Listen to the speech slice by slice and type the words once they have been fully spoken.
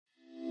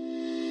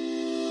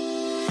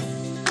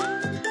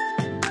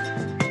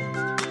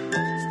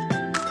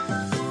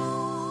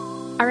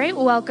All right,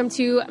 welcome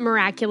to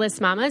Miraculous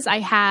Mamas. I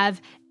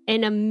have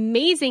an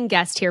amazing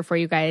guest here for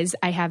you guys.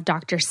 I have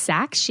Dr.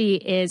 Sack. She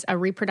is a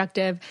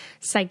reproductive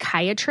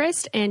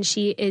psychiatrist, and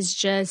she is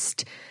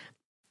just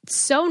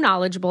so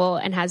knowledgeable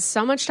and has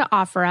so much to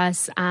offer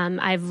us.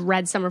 I've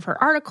read some of her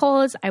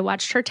articles. I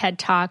watched her TED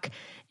Talk,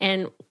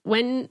 and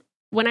when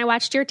I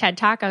watched your TED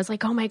Talk, I was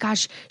like, oh my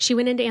gosh, she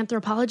went into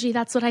anthropology.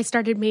 That's what I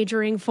started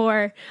majoring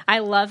for. I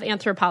love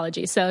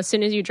anthropology. So as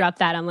soon as you drop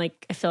that, I'm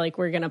like, I feel like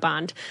we're going to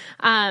bond.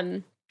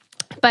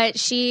 But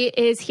she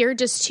is here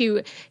just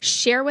to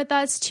share with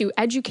us, to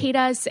educate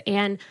us,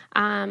 and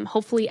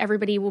hopefully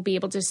everybody will be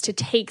able just to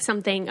take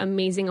something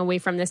amazing away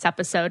from this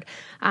episode.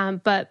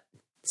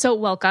 So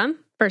welcome,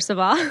 first of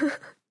all.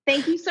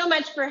 Thank you so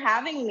much for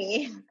having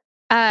me.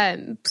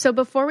 So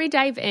before we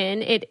dive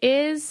in, it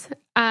is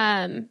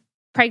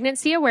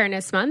Pregnancy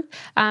Awareness Month,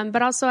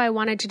 but also I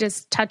wanted to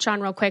just touch on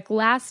real quick.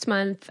 Last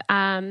month,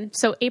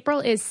 so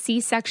April is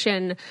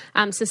C-section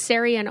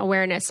cesarean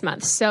awareness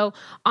month. So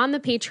on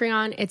the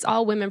Patreon, it's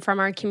all women from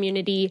our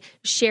community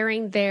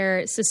sharing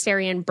their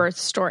cesarean birth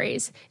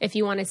stories. If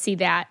you want to see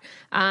that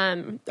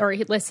or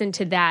listen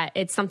to that,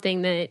 it's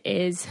something that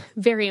is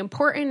very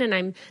important, and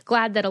I'm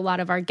glad that a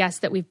lot of our guests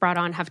that we've brought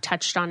on have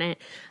touched on it.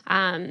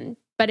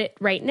 But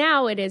right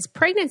now it is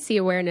Pregnancy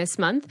Awareness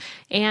Month,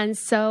 and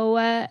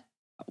so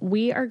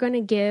we are going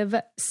to give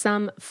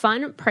some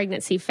fun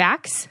pregnancy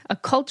facts, a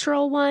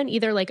cultural one,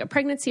 either like a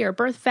pregnancy or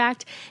birth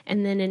fact,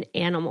 and then an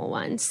animal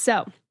one.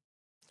 So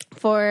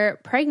for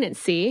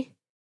pregnancy,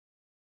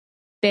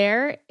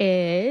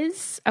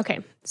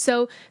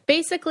 so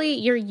basically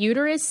your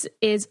uterus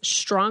is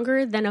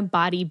stronger than a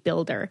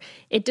bodybuilder.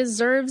 It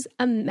deserves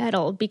a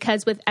medal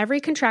because with every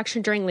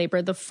contraction during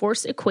labor, the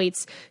force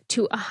equates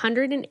to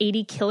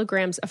 180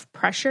 kilograms of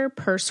pressure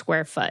per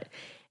square foot.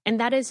 And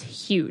that is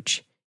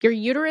huge. Your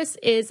uterus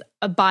is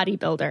a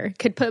bodybuilder,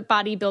 could put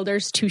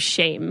bodybuilders to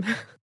shame.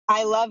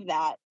 I love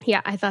that. Yeah,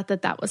 I thought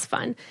that was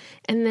fun.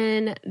 And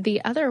then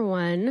the other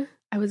one,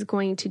 I was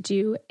going to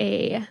do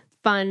a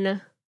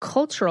fun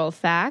cultural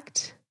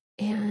fact.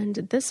 And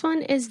this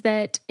one is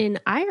that in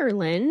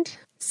Ireland,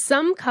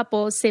 some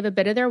couples save a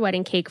bit of their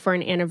wedding cake for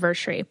an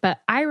anniversary, but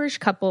Irish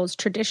couples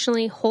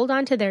traditionally hold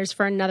on to theirs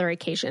for another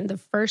occasion, the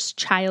first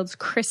child's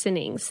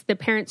christenings. The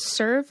parents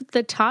serve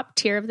the top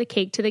tier of the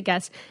cake to the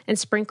guests and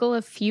sprinkle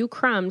a few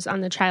crumbs on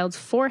the child's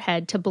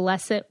forehead to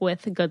bless it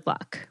with good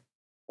luck.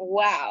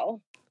 Wow.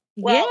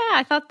 Well, yeah,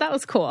 I thought that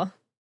was cool.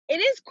 It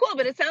is cool,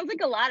 but it sounds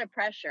like a lot of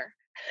pressure.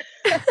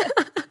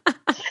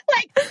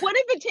 Like, what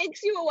if it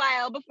takes you a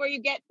while before you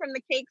get from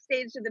the cake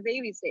stage to the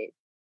baby stage?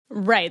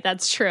 Right,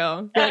 that's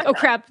true. Like, oh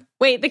crap,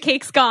 wait, the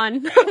cake's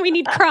gone. We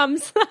need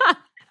crumbs.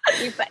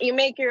 You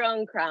make your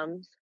own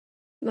crumbs.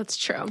 That's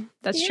true.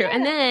 That's true.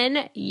 And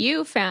then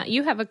you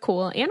have a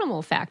cool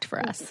animal fact for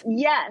us.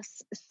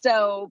 Yes.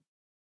 So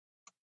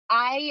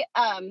I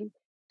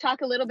talk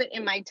a little bit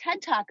in my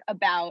TED Talk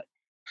about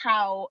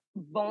how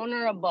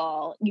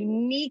vulnerable,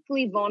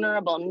 uniquely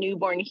vulnerable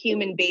newborn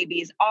human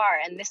babies are.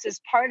 And this is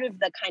part of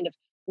the kind of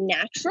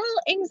natural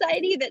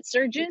anxiety that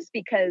surges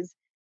because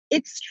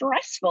it's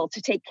stressful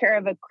to take care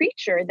of a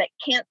creature that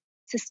can't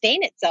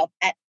sustain itself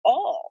at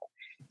all.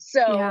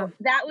 So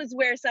that was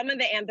where some of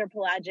the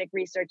anthropologic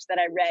research that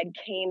I read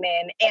came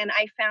in. And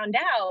I found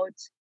out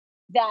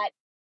that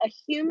a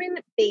human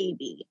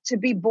baby, to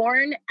be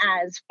born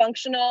as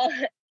functional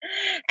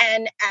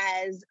and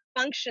as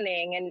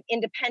functioning and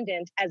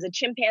independent as a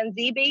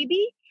chimpanzee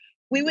baby,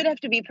 we would have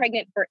to be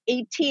pregnant for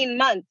 18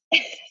 months.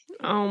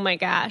 Oh my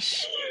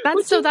gosh.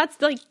 That's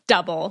like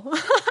double.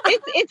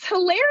 it's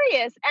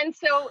hilarious. And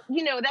so,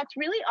 that's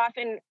really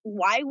often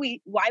why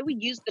we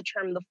use the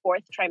term the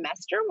fourth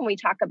trimester when we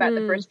talk about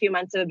the first few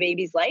months of a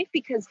baby's life,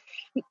 because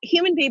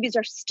human babies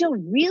are still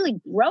really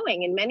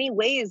growing. In many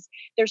ways,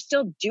 they're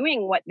still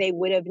doing what they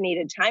would have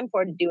needed time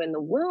for to do in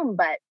the womb.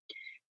 But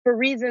for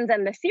reasons,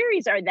 and the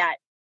theories are that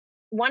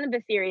one of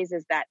the theories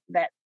is that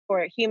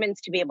for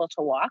humans to be able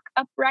to walk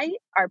upright,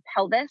 our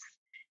pelvis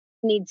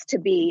needs to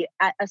be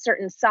at a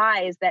certain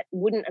size that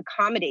wouldn't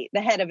accommodate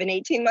the head of an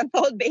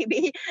 18-month-old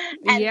baby.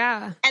 And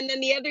then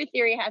the other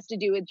theory has to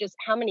do with just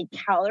how many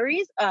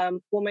calories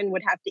woman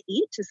would have to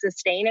eat to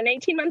sustain an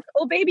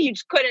 18-month-old baby. You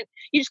just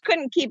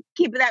couldn't keep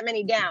that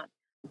many down.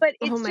 But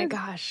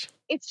gosh,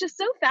 it's just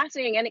so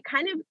fascinating, and it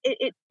kind of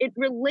it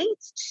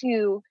relates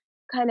to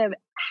kind of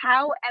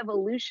how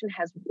evolution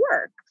has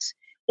worked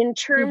in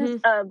terms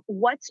of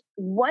what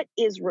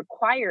is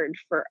required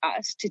for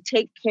us to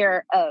take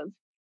care of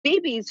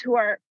babies who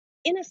are,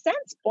 in a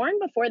sense, born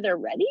before they're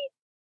ready.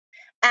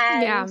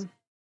 And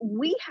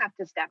we have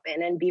to step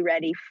in and be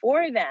ready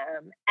for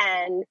them.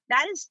 And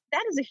that is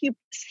a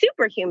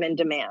superhuman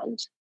demand.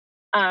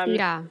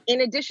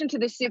 In addition to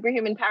the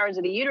superhuman powers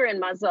of the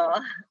uterine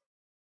muscle,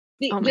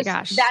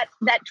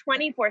 that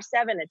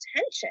 24/7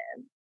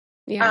 attention,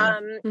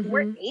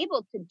 we're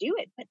able to do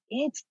it, but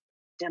it's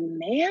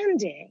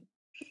demanding.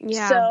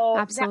 Yeah, so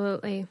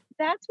absolutely.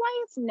 That's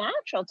why it's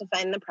natural to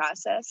find the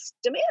process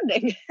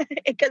demanding,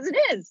 because it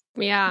is.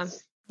 Yeah.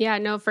 Yeah,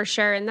 no, for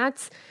sure. And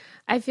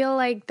I feel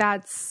like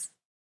that's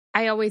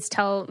I always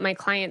tell my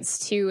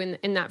clients too,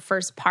 in that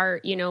first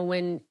part,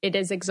 when it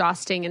is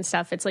exhausting and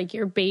stuff, it's like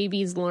your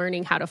baby's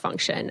learning how to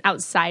function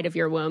outside of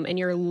your womb and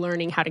you're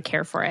learning how to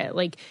care for it.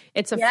 Like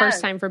it's a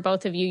first time for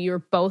both of you. You're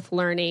both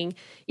learning,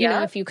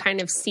 if you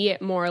kind of see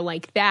it more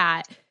like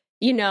that,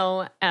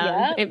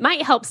 it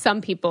might help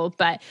some people,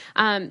 but,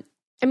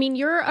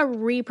 you're a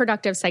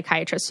reproductive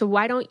psychiatrist. So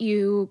why don't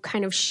you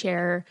kind of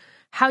share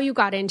how you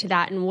got into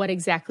that and what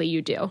exactly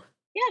you do?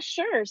 Yeah,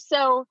 sure.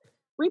 So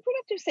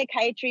reproductive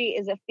psychiatry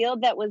is a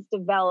field that was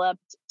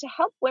developed to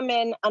help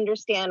women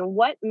understand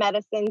what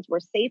medicines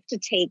were safe to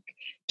take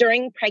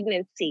during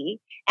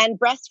pregnancy and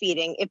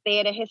breastfeeding if they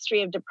had a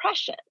history of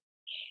depression.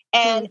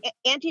 And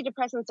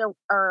antidepressants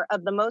are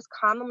of the most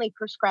commonly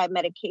prescribed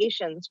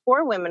medications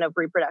for women of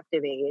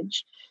reproductive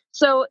age.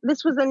 So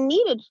this was a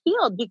needed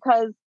field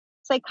because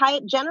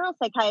general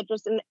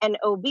psychiatrists and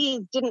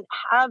OBs didn't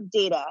have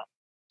data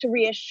to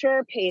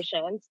reassure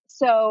patients.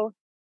 So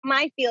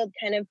my field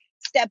kind of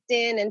stepped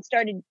in and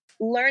started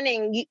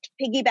learning,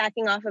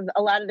 piggybacking off of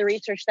a lot of the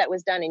research that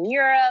was done in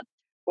Europe,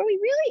 where we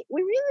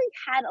really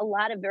had a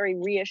lot of very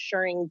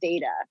reassuring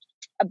data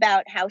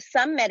about how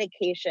some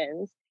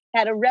medications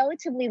had a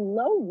relatively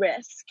low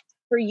risk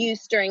for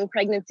use during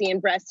pregnancy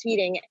and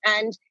breastfeeding.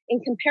 And in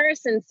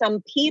comparison,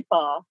 some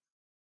people,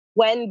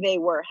 when they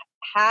were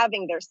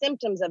having their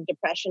symptoms of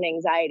depression,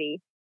 anxiety,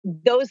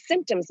 those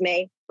symptoms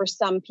may, for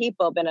some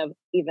people, been of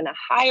even a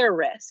higher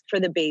risk for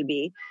the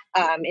baby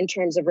in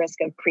terms of risk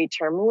of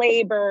preterm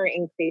labor,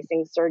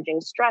 increasing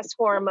surging stress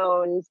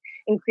hormones,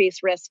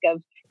 increased risk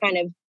of kind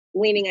of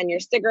leaning on your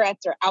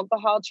cigarettes or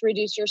alcohol to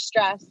reduce your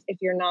stress if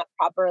you're not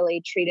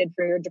properly treated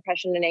for your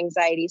depression and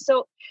anxiety.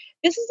 So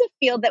this is a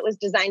field that was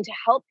designed to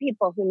help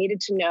people who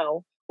needed to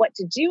know what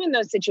to do in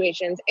those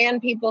situations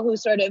and people who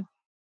sort of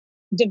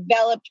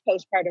developed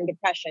postpartum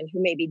depression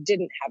who maybe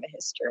didn't have a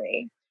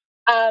history.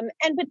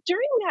 But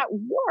during that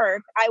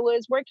work, I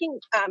was working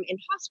in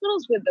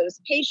hospitals with those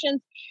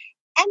patients,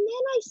 and then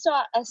I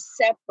saw a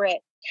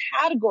separate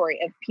category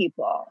of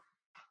people.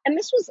 And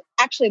this was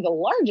actually the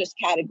largest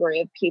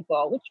category of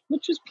people,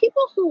 which was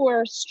people who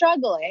were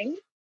struggling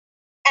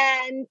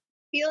and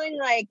feeling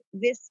like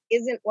this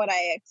isn't what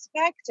I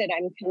expected.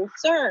 I'm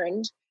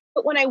concerned.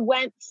 But when I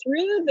went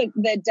through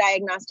the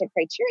diagnostic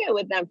criteria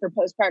with them for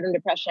postpartum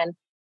depression,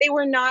 they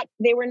were not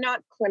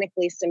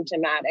clinically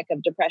symptomatic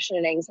of depression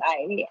and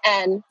anxiety.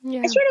 And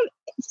I sort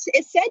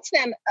of said to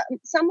them,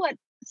 somewhat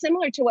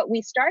similar to what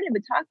we started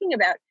with talking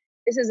about,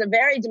 this is a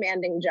very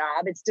demanding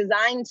job. It's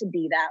designed to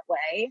be that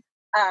way.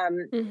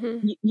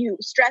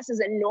 Stress is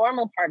a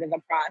normal part of the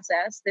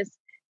process.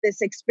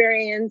 This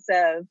experience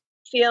of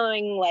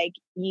feeling like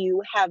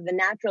you have the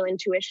natural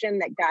intuition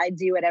that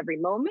guides you at every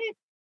moment,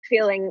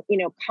 feeling,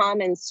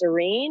 calm and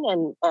serene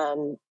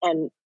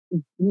and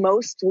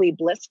mostly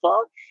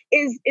blissful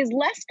is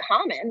less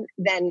common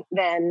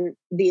than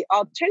the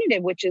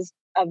alternative, which is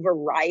a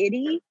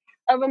variety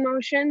of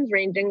emotions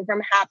ranging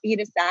from happy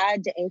to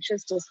sad to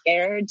anxious to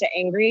scared to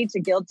angry to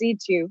guilty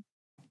to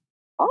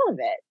all of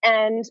it.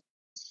 And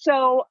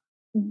so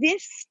I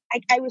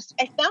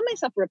found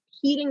myself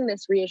repeating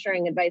this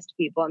reassuring advice to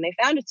people, and they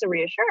found it so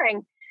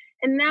reassuring.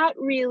 And that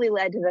really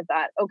led to the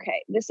thought,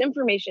 okay, this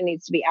information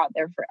needs to be out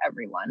there for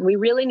everyone. We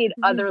really need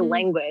other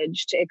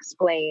language to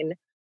explain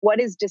what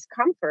is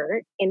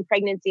discomfort in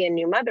pregnancy and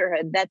new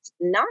motherhood that's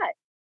not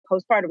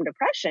postpartum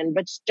depression,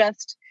 but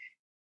just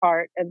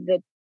part of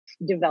the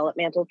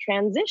developmental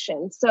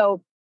transition.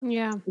 So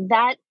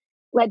that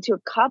led to a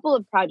couple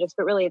of projects,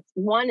 but really it's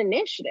one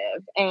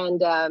initiative.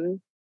 And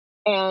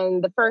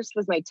the first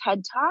was my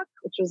TED Talk,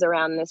 which was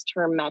around this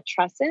term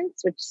matrescence,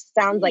 which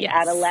sounds like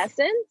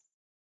adolescence.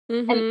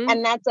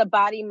 And that's a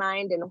body,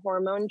 mind, and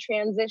hormone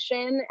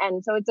transition.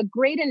 And so it's a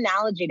great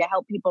analogy to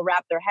help people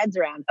wrap their heads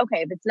around,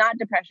 okay, if it's not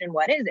depression,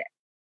 what is it?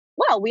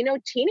 Well, we know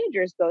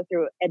teenagers go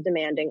through a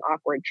demanding,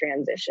 awkward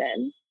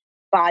transition.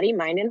 Body,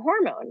 mind, and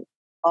hormone.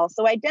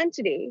 Also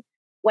identity.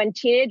 When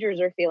teenagers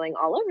are feeling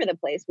all over the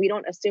place, we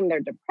don't assume they're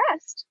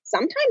depressed.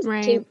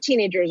 Sometimes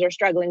teenagers are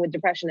struggling with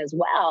depression as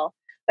well,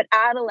 but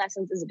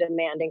adolescence is a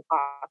demanding,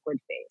 awkward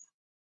phase.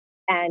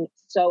 And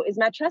so is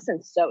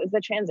matrescence. So is the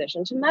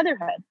transition to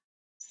motherhood.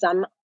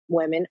 Some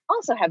women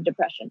also have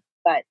depression,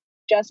 but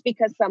just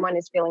because someone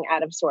is feeling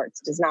out of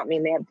sorts does not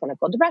mean they have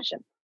clinical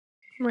depression.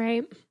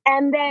 Right.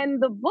 And then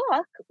the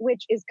book,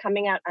 which is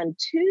coming out on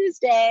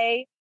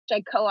Tuesday, which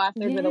I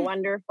co-authored with a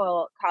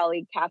wonderful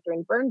colleague,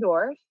 Catherine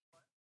Berndorf,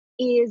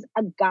 is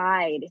a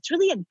guide. It's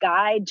really a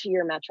guide to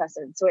your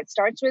matrescence. So it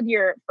starts with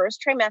your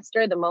first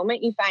trimester, the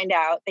moment you find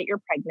out that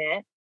you're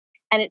pregnant,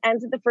 and it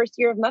ends at the first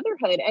year of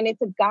motherhood. And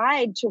it's a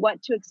guide to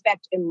what to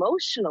expect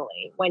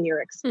emotionally when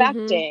you're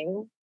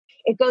expecting.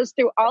 It goes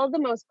through all of the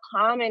most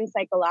common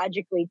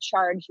psychologically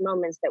charged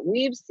moments that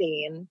we've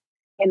seen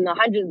in the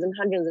hundreds and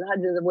hundreds and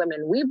hundreds of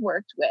women we've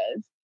worked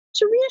with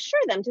to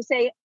reassure them, to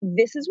say,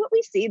 this is what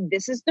we see.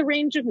 This is the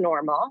range of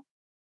normal.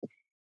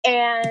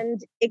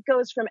 And it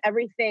goes from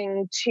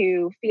everything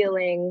to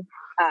feeling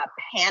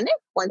panic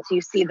once you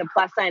see the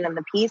plus sign on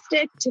the pee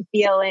stick, to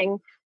feeling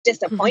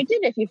disappointed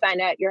if you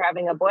find out you're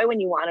having a boy when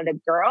you wanted a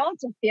girl,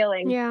 to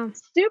feeling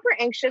super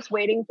anxious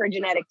waiting for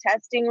genetic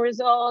testing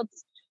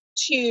results,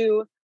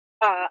 to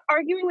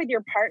arguing with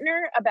your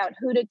partner about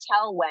who to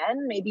tell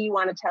when. Maybe you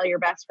want to tell your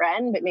best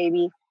friend, but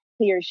maybe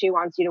he or she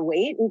wants you to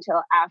wait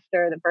until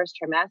after the first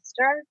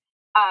trimester,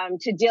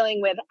 to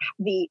dealing with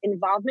the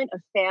involvement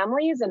of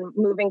families and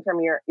moving from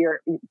your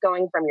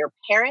going from your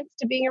parents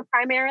to being your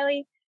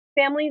primarily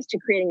families to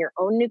creating your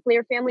own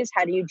nuclear families.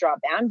 How do you draw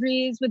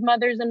boundaries with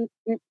mothers and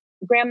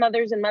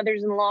grandmothers and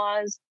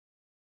mothers-in-laws,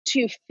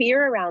 to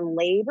fear around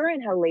labor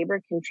and how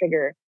labor can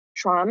trigger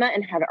trauma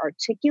and how to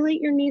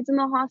articulate your needs in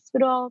the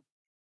hospital.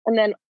 And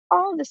then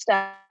all the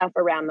stuff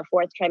around the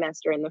fourth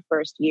trimester and the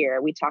first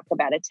year. We talk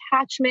about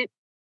attachment.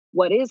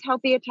 What is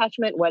healthy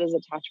attachment? What is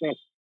attachment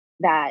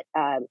that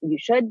you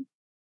should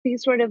be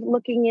sort of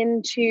looking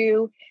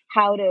into?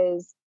 How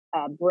does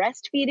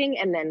breastfeeding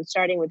and then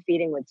starting with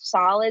feeding with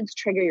solids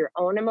trigger your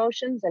own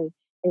emotions and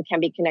can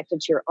be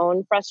connected to your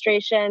own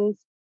frustrations?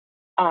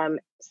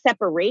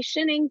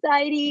 Separation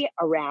anxiety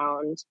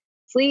around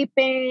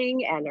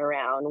sleeping and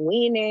around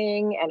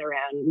weaning and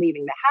around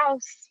leaving the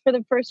house for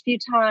the first few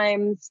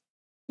times.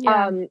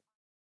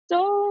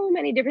 So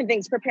many different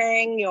things,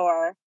 preparing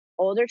your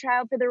older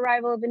child for the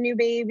arrival of a new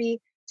baby.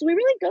 So we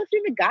really go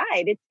through the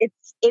guide.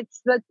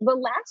 It's the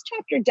last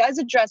chapter does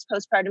address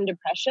postpartum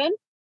depression,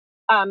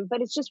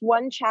 but it's just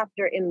one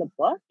chapter in the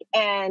book,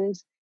 and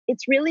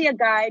it's really a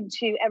guide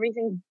to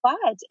everything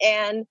but.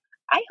 And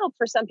I hope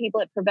for some people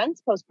it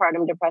prevents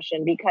postpartum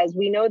depression, because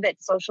we know that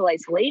social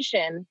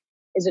isolation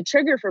is a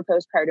trigger for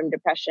postpartum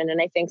depression.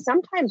 And I think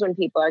sometimes when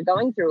people are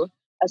going through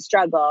a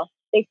struggle,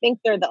 they think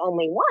they're the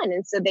only one,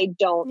 and so they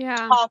don't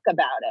talk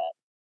about it.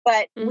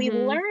 But we've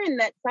learned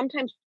that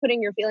sometimes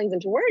putting your feelings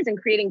into words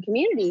and creating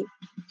community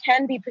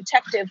can be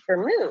protective for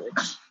mood.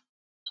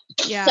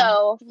 Yeah.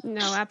 So,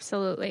 no,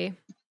 absolutely.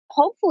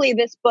 Hopefully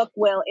this book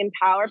will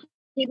empower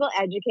people,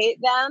 educate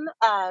them,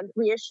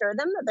 reassure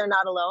them that they're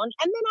not alone,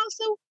 and then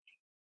also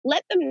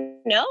let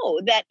them know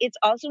that it's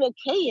also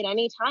okay at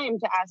any time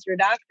to ask your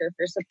doctor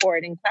for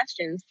support and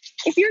questions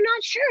if you're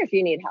not sure if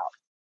you need help.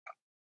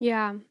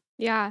 Yeah.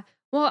 Yeah.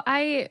 Well,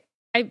 I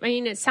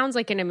mean, it sounds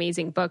like an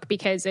amazing book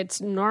because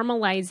it's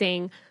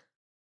normalizing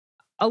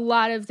a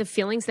lot of the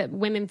feelings that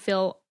women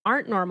feel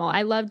aren't normal.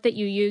 I loved that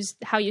you used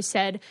how you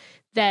said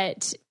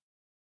that,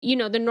 you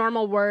know, the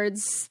normal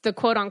words, the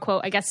quote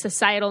unquote, I guess,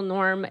 societal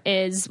norm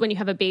is when you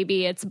have a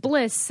baby, it's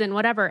bliss and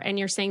whatever. And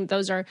you're saying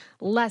those are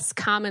less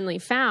commonly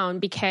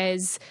found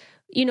because,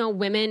 you know,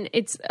 women,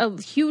 it's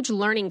a huge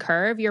learning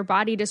curve. Your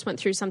body just went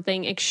through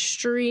something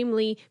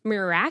extremely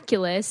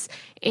miraculous,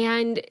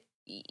 and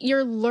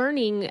you're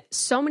learning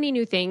so many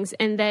new things,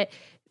 and that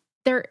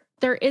there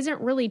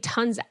isn't really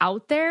tons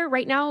out there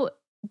right now.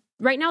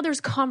 Right now there's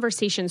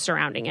conversations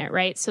surrounding it,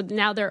 right? So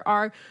now there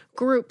are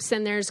groups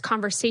and there's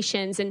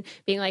conversations and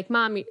being like,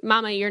 mama,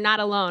 you're not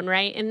alone,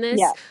 right? In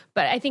this,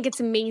 but I think it's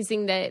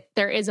amazing that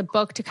there is a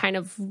book to kind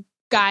of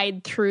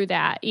guide through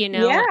that, you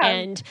know,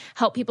 and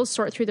help people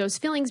sort through those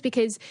feelings,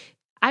 because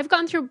I've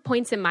gone through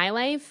points in my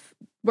life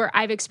where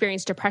I've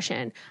experienced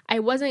depression. I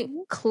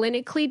wasn't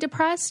clinically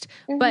depressed,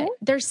 but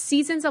there's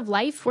seasons of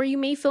life where you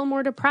may feel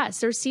more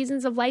depressed. There's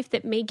seasons of life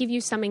that may give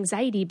you some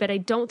anxiety, but I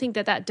don't think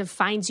that that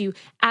defines you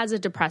as a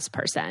depressed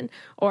person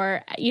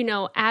or, you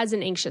know, as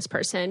an anxious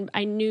person.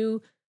 I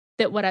knew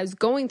that what I was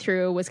going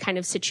through was kind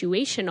of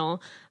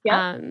situational.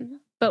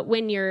 But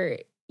when you're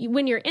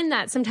in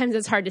that, sometimes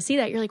it's hard to see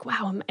that. You're like,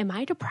 wow, am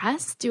I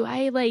depressed? Do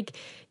I like,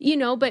 you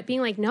know, but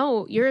being like,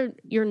 no, you're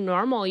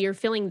normal. You're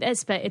feeling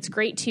this, but it's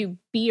great to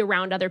be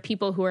around other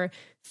people who are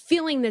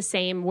feeling the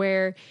same,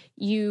 where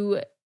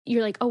you're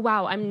like, oh,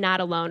 wow, I'm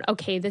not alone.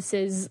 Okay. This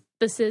is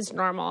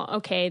normal.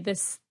 Okay.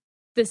 This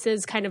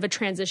is kind of a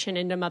transition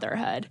into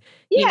motherhood.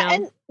 Yeah. You know?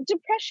 And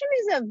depression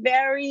is a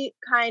very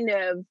kind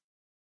of,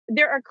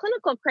 there are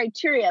clinical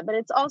criteria, but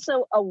it's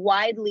also a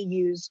widely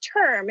used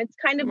term. It's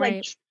kind of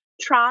like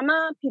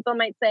trauma. People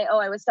might say, oh,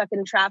 I was stuck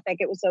in traffic,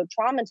 it was so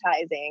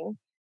traumatizing.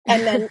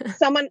 And then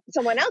someone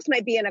else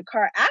might be in a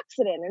car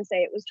accident and say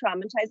it was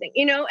traumatizing,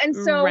 you know? And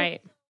so,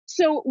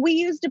 so we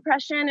use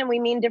depression and we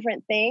mean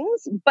different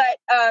things, but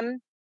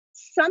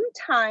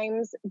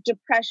sometimes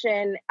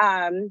depression,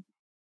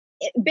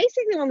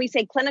 basically when we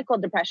say clinical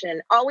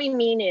depression, all we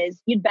mean is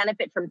you'd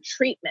benefit from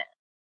treatment.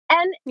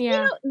 And, you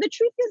know, the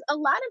truth is a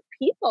lot of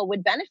people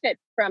would benefit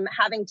from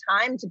having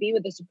time to be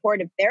with a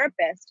supportive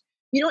therapist.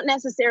 You don't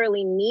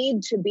necessarily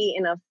need to be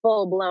in a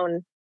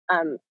full-blown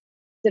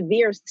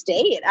severe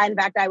state. In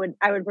fact, I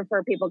would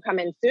prefer people come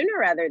in sooner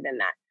rather than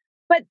that.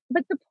 But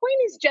the point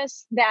is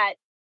just that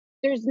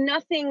there's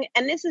nothing,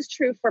 and this is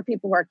true for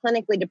people who are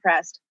clinically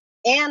depressed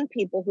and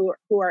people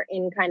who are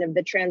in kind of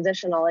the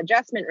transitional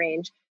adjustment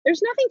range.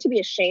 There's nothing to be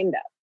ashamed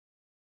of.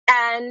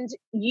 And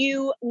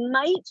you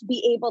might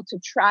be able to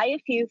try a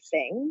few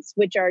things,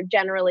 which are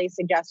generally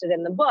suggested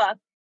in the book,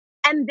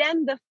 and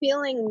then the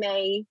feeling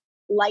may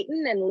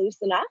lighten and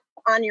loosen up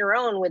on your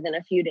own within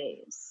a few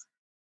days.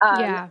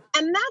 And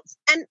that's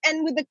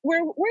and with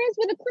whereas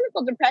with a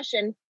clinical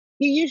depression,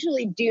 you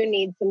usually do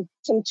need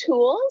some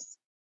tools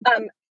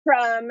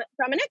from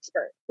an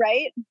expert,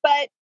 right?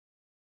 But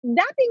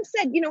that being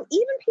said, even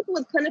people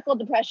with clinical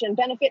depression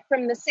benefit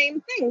from the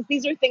same things.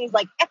 These are things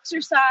like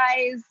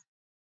exercise,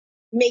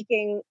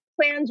 making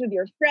plans with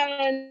your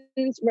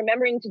friends,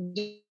 remembering to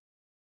do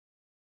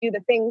the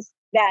things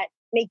that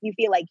make you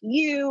feel like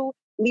you,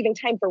 leaving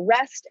time for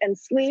rest and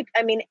sleep.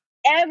 I mean,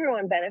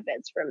 everyone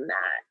benefits from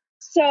that.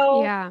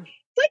 So yeah.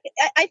 it's like,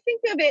 I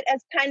think of it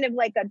as kind of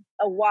like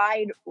a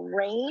wide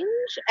range,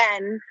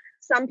 and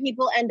some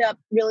people end up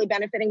really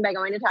benefiting by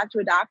going to talk to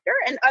a doctor,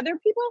 and other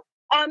people,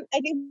 I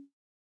think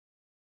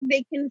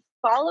they can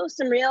follow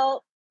some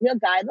real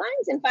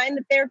guidelines and find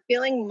that they're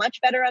feeling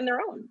much better on their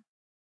own.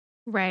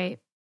 Right.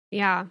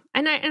 Yeah.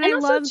 And I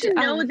also loved to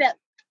know that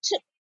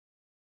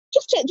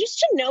just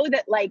to know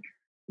that, like,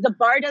 the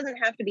bar doesn't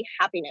have to be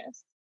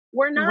happiness.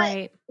 We're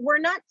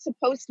not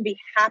supposed to be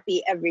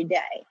happy every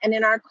day. And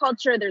in our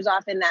culture, there's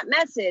often that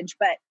message,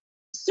 but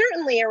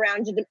certainly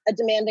around a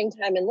demanding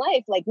time in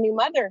life, like new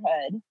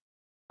motherhood,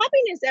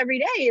 happiness every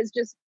day is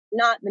just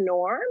not the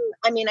norm.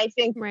 I mean, I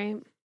think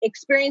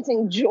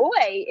experiencing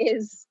joy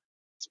is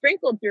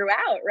sprinkled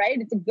throughout, right?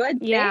 It's a good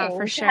thing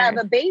for to sure. have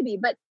a baby,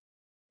 but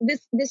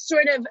this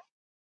sort of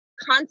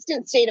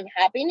constant state of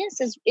happiness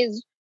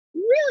is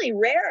really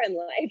rare in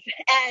life,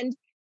 and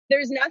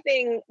there's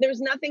nothing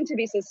to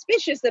be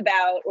suspicious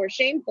about or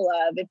shameful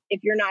of if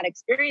you're not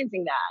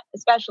experiencing that,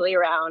 especially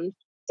around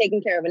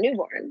taking care of a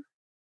newborn.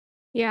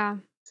 Yeah.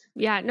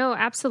 No,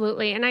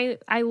 absolutely. And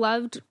I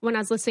loved when I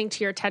was listening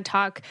to your TED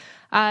Talk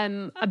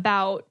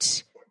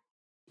about,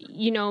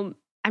 I'm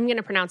going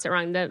to pronounce it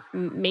wrong, the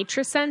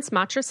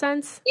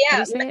matrescence. Yeah,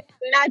 How do you say it?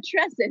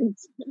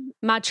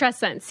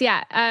 Matrescence.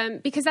 Yeah.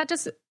 Because that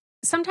just,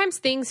 sometimes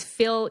things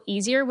feel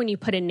easier when you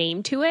put a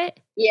name to it.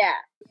 Yeah.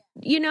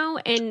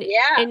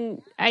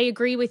 And I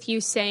agree with you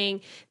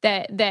saying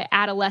that the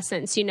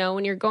adolescence,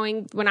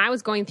 when I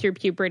was going through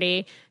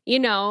puberty,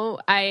 your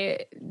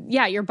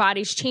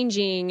body's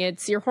changing.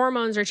 Your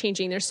hormones are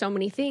changing. There's so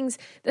many things.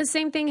 The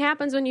same thing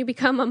happens when you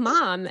become a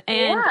mom,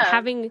 and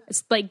having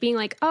being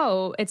like,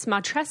 oh, it's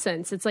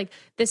matrescence. It's like,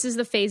 this is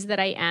the phase that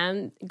I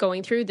am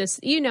going through this,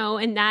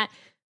 and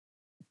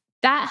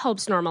that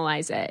helps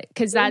normalize it,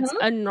 because that's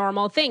a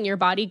normal thing. Your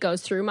body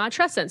goes through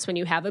matrescence when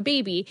you have a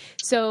baby.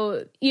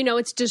 So,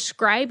 it's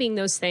describing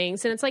those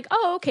things, and it's like,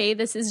 oh, okay,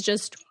 this is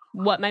just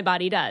what my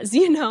body does,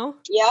 Yeah.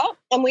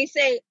 And we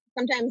say,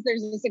 sometimes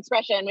there's this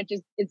expression, which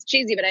is, it's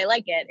cheesy, but I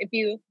like it. If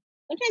you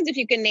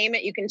can name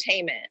it, you can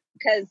tame it,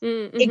 because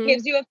it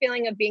gives you a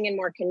feeling of being in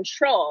more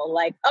control.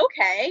 Like,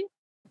 okay,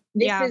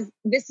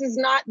 this is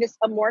not this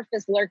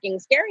amorphous, lurking,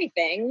 scary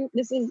thing.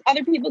 This is,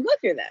 other people go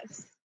through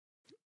this.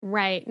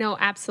 Right. No,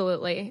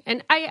 absolutely.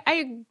 And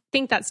I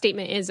think that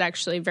statement is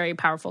actually very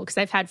powerful, because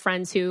I've had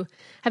friends who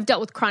have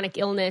dealt with chronic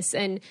illness,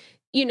 and,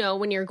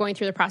 when you're going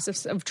through the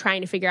process of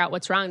trying to figure out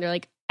what's wrong, they're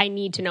like, I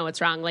need to know what's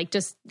wrong. Like,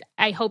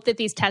 I hope that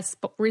these test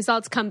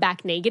results come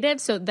back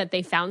negative, so that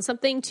they found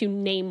something to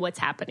name what's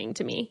happening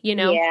to me,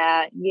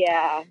 Yeah.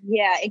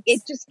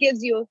 It just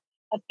gives you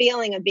a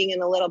feeling of being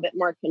in a little bit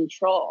more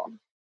control.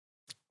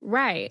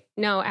 Right.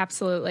 No,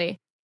 absolutely.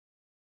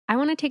 I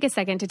want to take a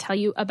second to tell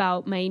you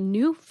about my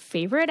new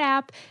favorite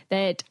app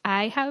that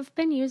I have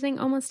been using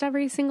almost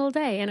every single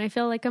day, and I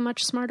feel like a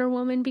much smarter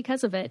woman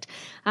because of it.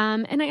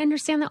 And I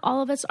understand that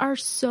all of us are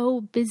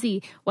so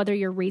busy, whether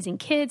you're raising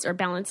kids or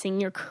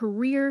balancing your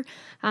career,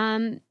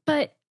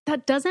 but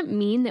that doesn't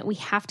mean that we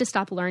have to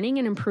stop learning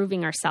and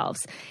improving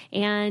ourselves.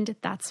 And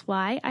that's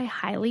why I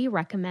highly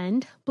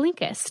recommend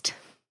Blinkist.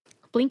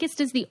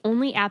 Blinkist is the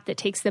only app that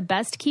takes the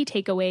best key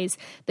takeaways,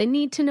 the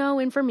need-to-know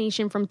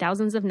information from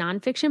thousands of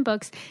nonfiction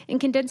books, and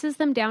condenses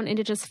them down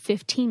into just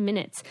 15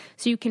 minutes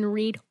so you can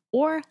read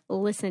or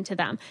listen to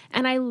them.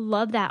 And I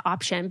love that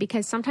option,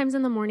 because sometimes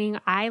in the morning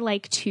I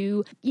like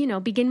to,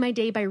 begin my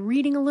day by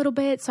reading a little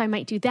bit. So I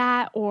might do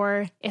that.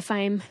 Or if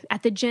I'm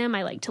at the gym,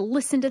 I like to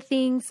listen to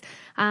things.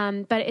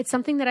 But it's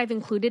something that I've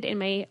included in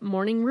my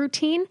morning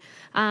routine.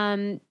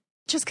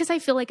 Just because I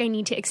feel like I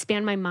need to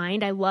expand my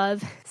mind. I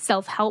love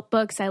self-help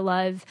books. I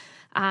love,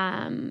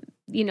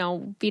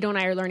 Vito and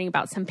I are learning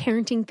about some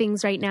parenting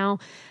things right now.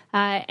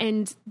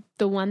 And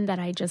the one that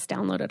I just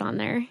downloaded on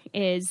there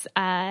is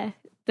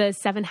the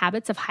 7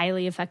 Habits of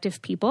Highly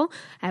Effective People.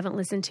 I haven't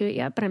listened to it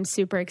yet, but I'm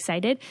super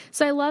excited.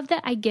 So I love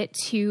that I get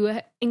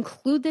to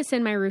include this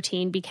in my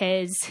routine,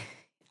 because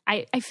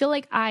I feel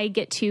like I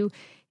get to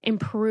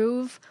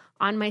improve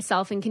on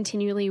myself and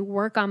continually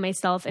work on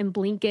myself. And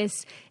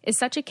Blinkist is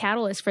such a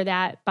catalyst for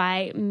that,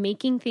 by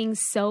making things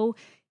so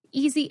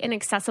easy and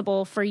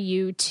accessible for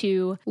you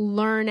to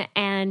learn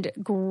and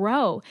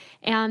grow.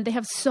 And they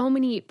have so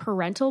many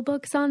parental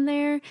books on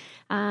there.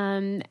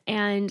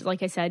 And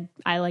like I said,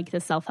 I like the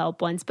self-help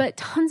ones, but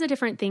tons of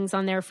different things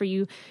on there for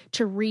you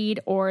to read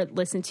or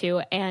listen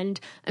to. And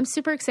I'm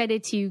super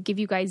excited to give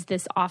you guys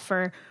this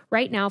offer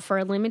right now. For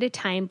a limited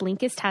time,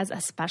 Blinkist has a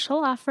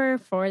special offer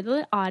for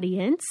the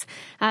audience.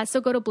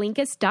 So go to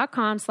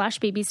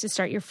Blinkist.com/babies to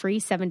start your free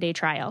 7-day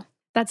trial.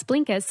 That's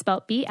Blinkist,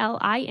 spelled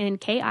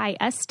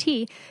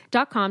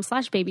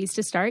BLINKIST.com/babies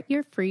to start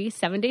your free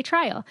 7-day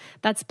trial.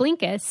 That's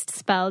Blinkist,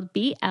 spelled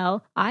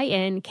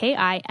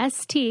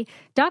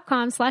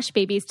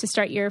BLINKIST.com/babies to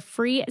start your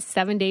free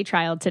 7-day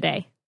trial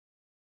today.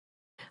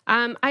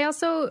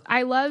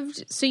 I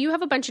loved, so you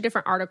have a bunch of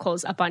different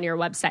articles up on your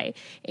website,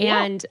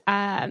 and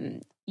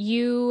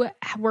you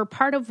were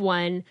part of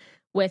one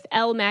with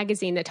Elle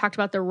magazine that talked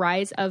about the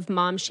rise of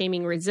mom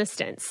shaming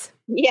resistance.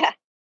 Yeah.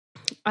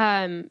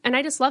 And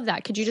I just love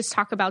that. Could you just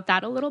talk about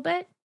that a little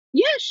bit?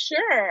 Yeah,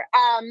 sure.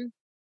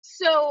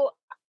 So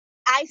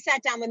I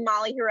sat down with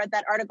Molly, who wrote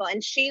that article,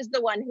 and she's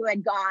the one who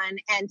had gone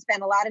and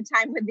spent a lot of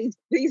time with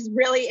these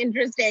really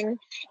interesting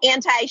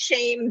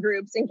anti-shame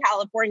groups in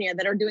California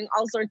that are doing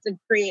all sorts of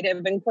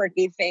creative and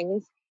quirky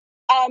things.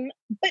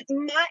 But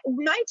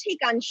my take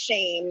on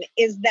shame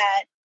is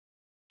that,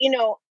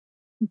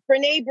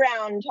 Brene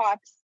Brown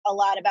talks a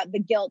lot about the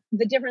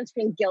difference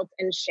between guilt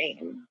and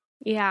shame.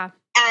 Yeah.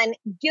 And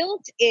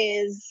guilt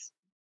is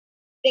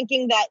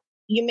thinking that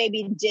you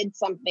maybe did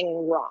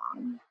something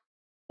wrong.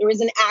 There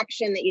was an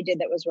action that you did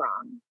that was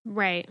wrong.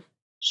 Right.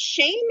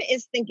 Shame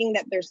is thinking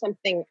that there's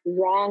something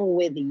wrong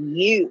with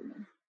you.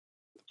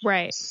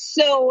 Right.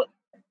 So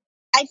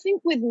I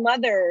think with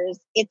mothers,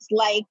 it's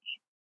like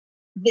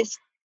this,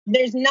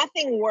 there's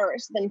nothing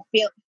worse than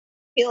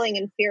feeling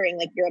and fearing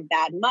like you're a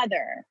bad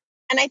mother.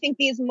 And I think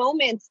these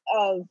moments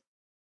of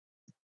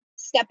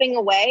stepping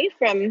away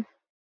from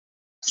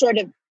sort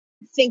of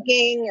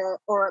thinking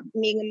or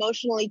being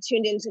emotionally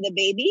tuned into the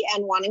baby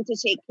and wanting to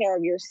take care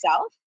of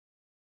yourself,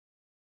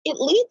 it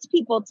leads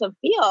people to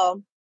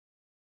feel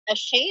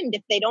ashamed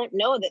if they don't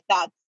know that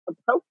that's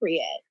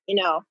appropriate.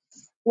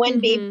 When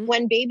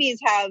babies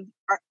are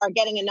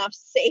getting enough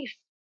safe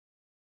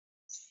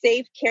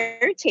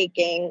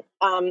caretaking,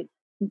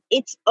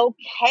 it's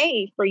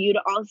okay for you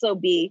to also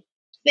be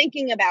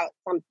thinking about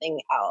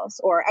something else.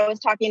 Or I was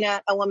talking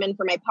to a woman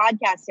for my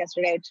podcast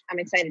yesterday, which I'm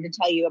excited to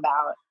tell you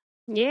about.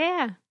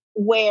 Yeah.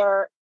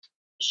 Where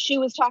she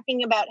was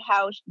talking about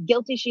how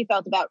guilty she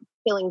felt about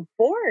feeling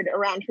bored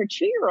around her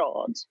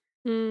 2-year-old.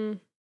 And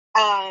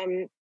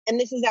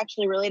this is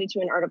actually related to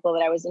an article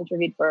that I was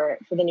interviewed for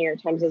the New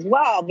York Times as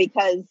well,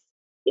 because,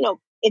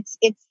 it's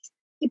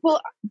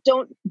people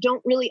don't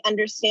really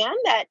understand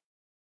that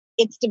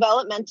it's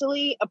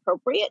developmentally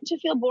appropriate to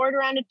feel bored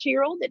around a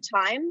 2-year-old at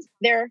times.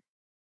 They're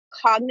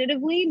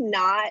cognitively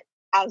not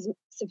as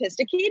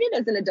sophisticated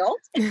as an adult.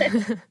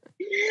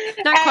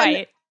 Not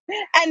quite.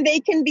 And they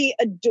can be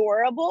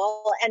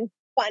adorable and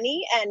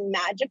funny and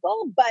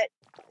magical, but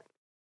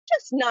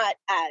just not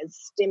as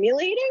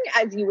stimulating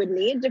as you would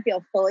need to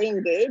feel fully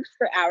engaged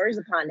for hours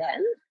upon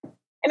end.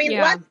 I mean,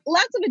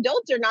 lots of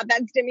adults are not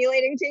that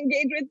stimulating to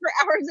engage with for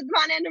hours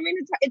upon end. I mean,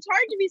 it's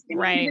hard to be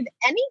stimulated with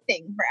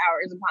anything for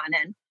hours upon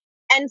end.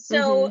 And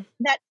so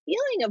that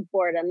feeling of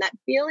boredom, that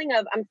feeling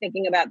of I'm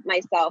thinking about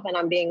myself and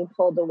I'm being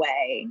pulled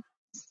away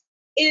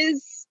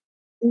is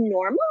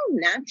normal,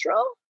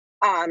 natural,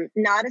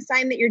 not a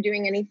sign that you're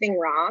doing anything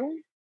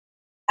wrong.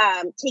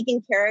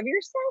 Taking care of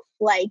yourself,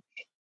 like,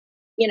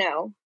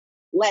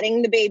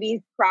 letting the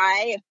baby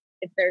cry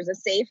if there's a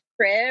safe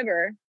crib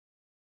or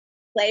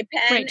playpen.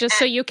 Right, just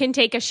so you can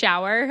take a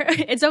shower.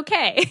 It's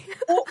okay.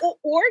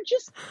 or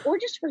just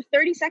for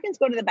 30 seconds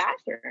go to the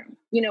bathroom.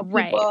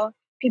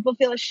 People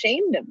feel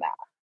ashamed of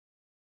that.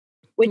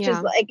 Which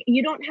is like,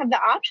 you don't have the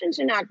option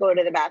to not go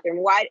to the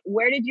bathroom.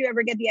 Where did you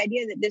ever get the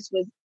idea that this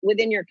was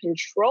within your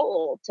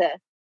control to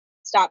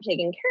stop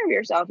taking care of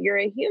yourself? You're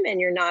a human,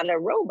 you're not a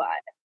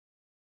robot.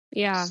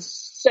 Yeah.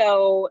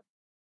 So,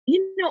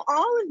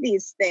 all of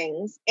these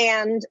things.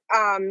 And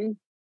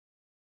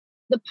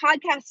the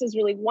podcast is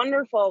really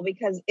wonderful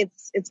because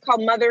it's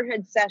called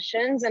Motherhood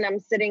Sessions, and I'm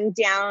sitting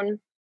down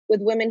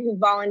with women who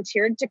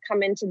volunteered to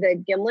come into the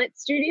Gimlet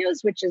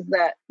Studios, which is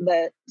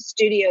the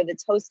studio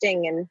that's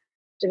hosting and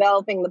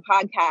developing the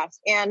podcast.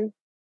 And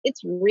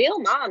it's real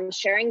moms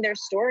sharing their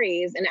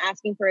stories and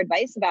asking for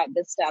advice about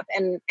this stuff.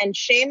 And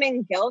shame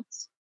and guilt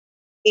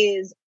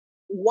is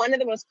one of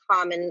the most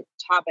common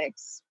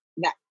topics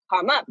that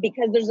come up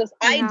because there's this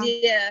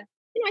idea,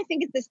 I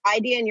think it's this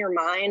idea in your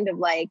mind of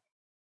like,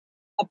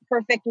 a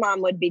perfect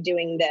mom would be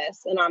doing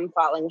this and I'm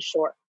falling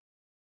short.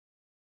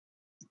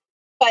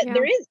 But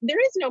there is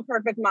no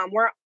perfect mom.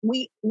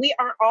 We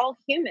are all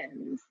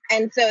humans.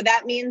 And so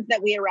that means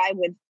that we arrive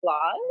with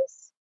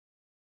flaws.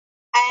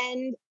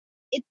 And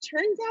it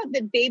turns out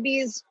that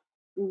babies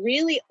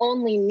really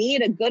only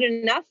need a good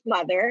enough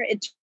mother.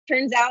 It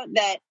turns out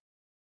that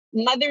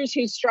mothers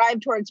who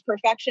strive towards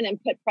perfection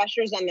and put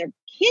pressures on their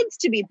kids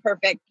to be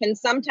perfect can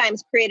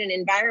sometimes create an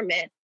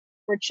environment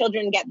where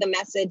children get the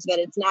message that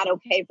it's not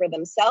okay for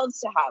themselves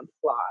to have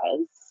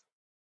flaws.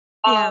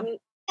 And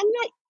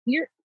that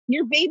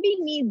your baby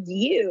needs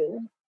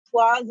you,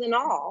 flaws and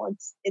all.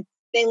 It's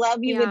they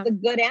love you with the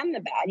good and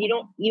the bad.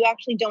 You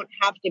actually don't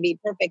have to be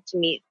perfect to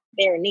meet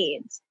their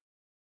needs.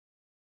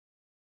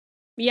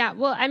 Yeah.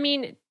 Well, I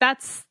mean,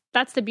 that's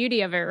the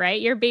beauty of it,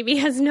 right? Your baby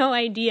has no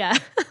idea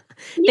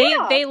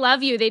Yeah. They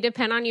love you. They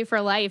depend on you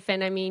for life.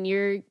 And I mean,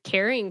 you're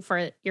caring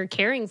for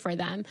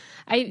them.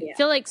 I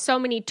feel like so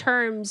many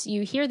terms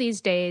you hear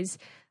these days.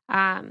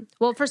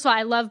 Well, first of all,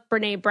 I love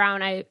Brene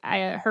Brown.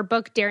 Her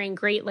book, Daring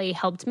Greatly,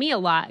 helped me a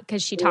lot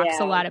because she talks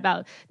a lot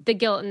about the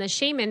guilt and the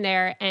shame in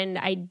there. And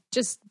I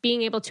just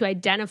being able to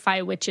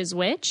identify which is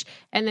which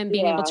and then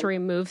being able to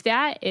remove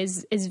that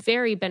is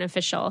very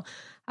beneficial.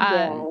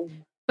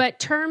 But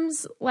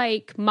terms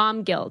like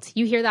mom guilt,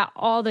 you hear that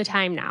all the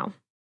time now,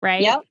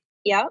 right?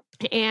 Yep.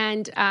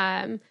 And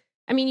I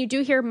mean, you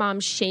do hear mom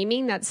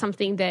shaming. That's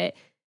something that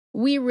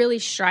we really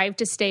strive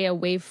to stay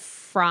away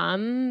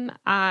from.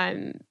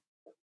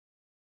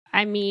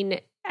 I mean,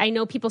 I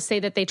know people say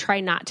that they try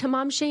not to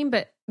mom shame,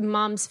 but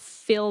moms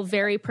feel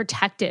very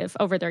protective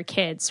over their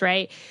kids,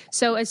 right?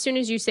 So as soon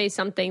as you say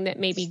something that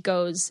maybe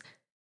goes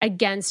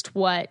against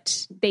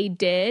what they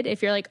did,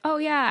 if you're like, oh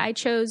yeah, I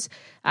chose,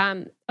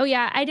 I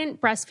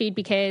didn't breastfeed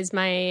because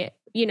I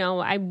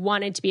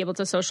wanted to be able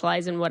to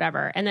socialize and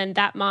whatever. And then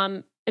that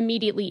mom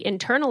immediately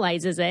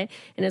internalizes it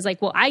and is like,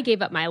 well, I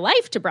gave up my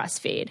life to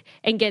breastfeed,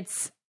 and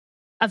gets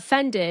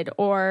offended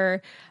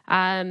or,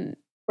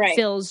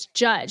 feels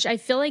judged. I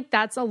feel like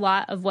that's a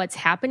lot of what's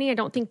happening. I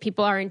don't think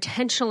people are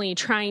intentionally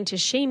trying to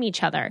shame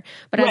each other.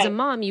 But as a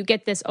mom, you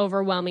get this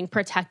overwhelming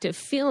protective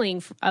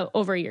feeling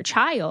over your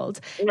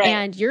child.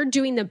 And you're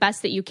doing the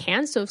best that you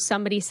can. So if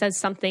somebody says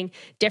something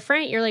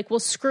different, you're like, well,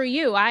 screw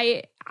you.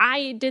 I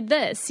did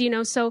this,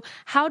 So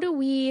how do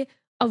we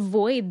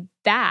avoid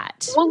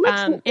that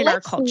in our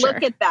culture? Let's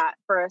look at that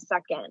for a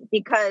second,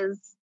 because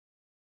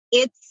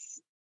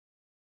it's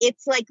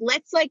like,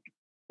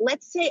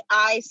 let's say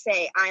I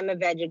say I'm a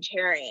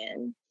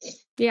vegetarian.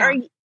 Yeah.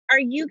 Are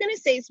you going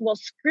to say, well,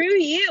 screw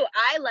you,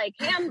 I like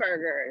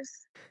hamburgers?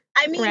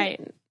 I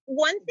mean,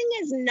 one thing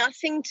has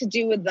nothing to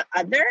do with the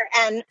other.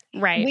 And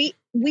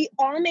we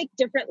all make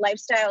different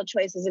lifestyle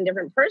choices and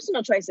different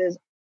personal choices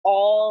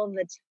all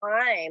the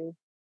time.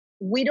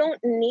 We don't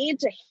need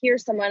to hear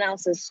someone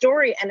else's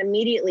story and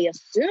immediately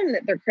assume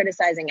that they're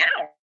criticizing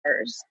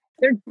ours.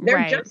 They're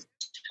just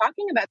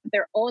talking about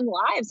their own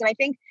lives. And I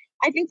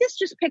think this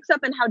just picks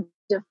up on how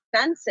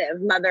defensive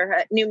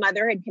new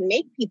motherhood can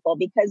make people,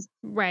 because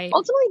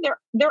ultimately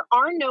there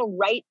are no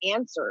right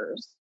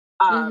answers.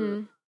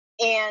 And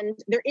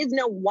there is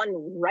no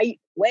one right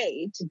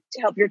way to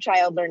help your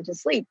child learn to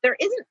sleep. There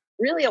isn't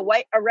really a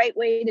right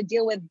way to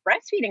deal with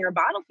breastfeeding or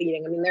bottle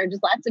feeding. I mean, there are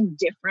just lots of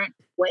different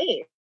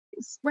ways.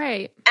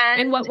 Right.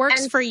 And what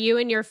works for you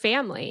and your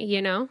family,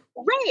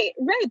 Right.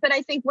 But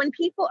I think when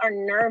people are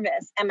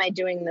nervous, am I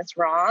doing this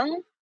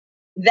wrong?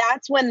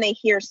 That's when they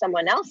hear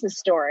someone else's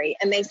story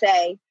and they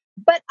say,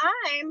 but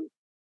I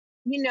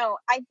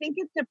think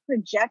it's a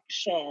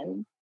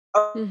projection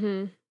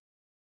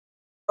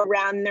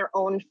around their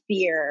own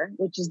fear,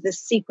 which is the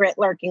secret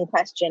lurking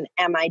question,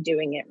 am I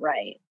doing it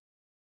right?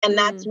 And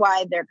that's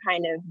why they're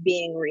kind of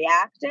being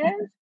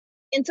reactive.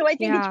 And so I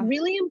think it's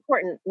really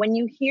important when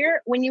you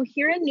hear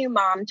a new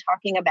mom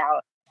talking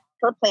about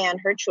her plan,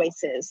 her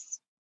choices,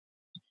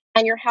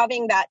 and you're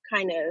having that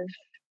kind of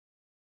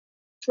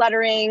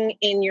fluttering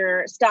in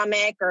your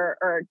stomach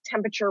or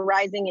temperature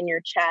rising in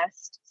your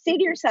chest, say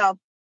to yourself,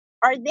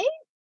 are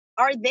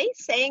they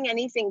saying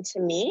anything to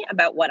me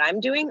about what I'm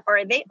doing, or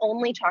are they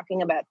only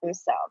talking about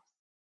themselves?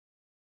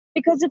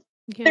 Because if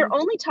they're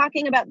only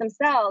talking about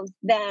themselves,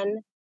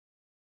 then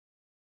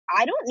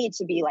I don't need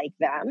to be like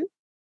them.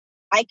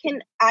 I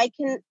can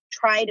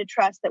try to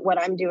trust that what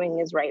I'm doing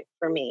is right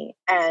for me.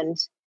 And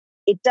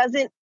it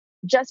doesn't,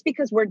 just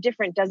because we're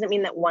different doesn't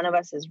mean that one of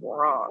us is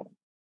wrong.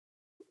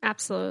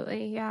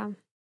 Absolutely. Yeah.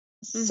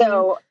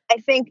 So I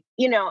think,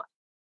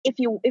 if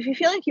you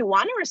feel like you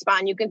want to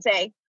respond, you can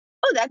say,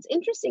 oh, that's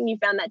interesting. You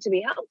found that to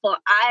be helpful.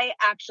 I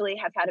actually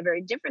have had a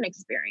very different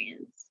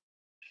experience.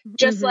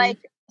 Just like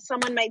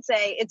someone might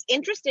say, it's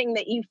interesting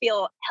that you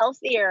feel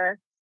healthier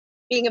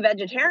being a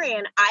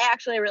vegetarian. I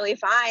actually really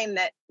find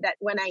that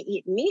when I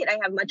eat meat, I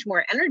have much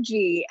more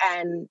energy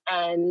and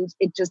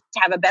it just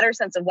have a better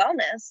sense of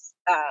wellness.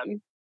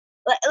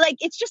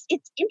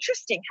 It's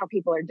interesting how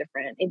people are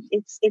different.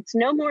 It's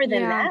no more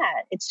than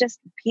that. It's just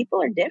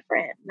people are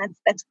different.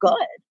 That's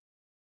good.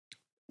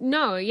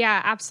 No,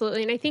 yeah,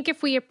 absolutely. And I think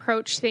if we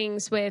approach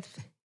things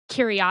with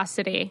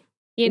curiosity,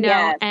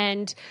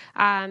 and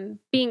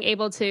being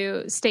able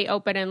to stay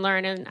open and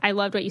learn. And I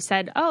loved what you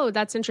said. Oh,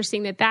 that's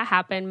interesting that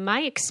happened.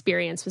 My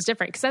experience was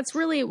different, because that's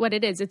really what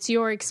it is. It's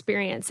your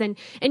experience, and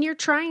you're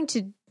trying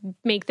to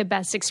make the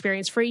best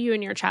experience for you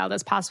and your child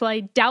as possible.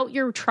 I doubt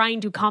you're trying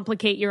to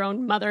complicate your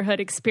own motherhood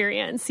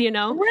experience,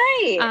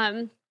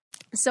 Right.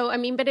 So, I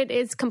mean, but it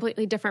is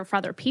completely different for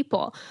other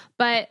people.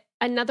 But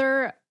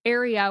another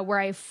area where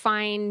I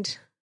find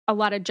a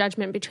lot of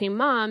judgment between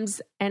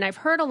moms, and I've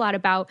heard a lot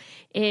about,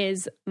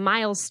 is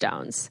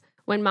milestones.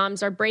 When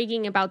moms are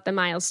bragging about the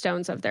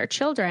milestones of their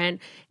children,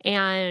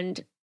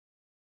 and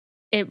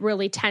it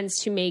really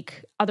tends to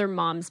make other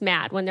moms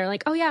mad when they're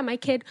like, oh yeah, my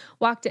kid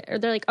walked, or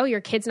they're like, oh,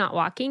 your kid's not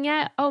walking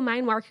yet? Oh,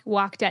 mine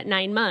walked at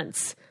 9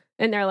 months.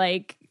 And they're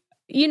like,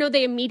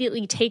 they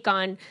immediately take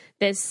on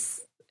this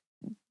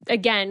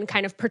again,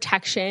 kind of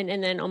protection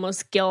and then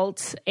almost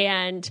guilt.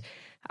 And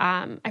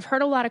I've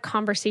heard a lot of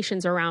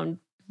conversations around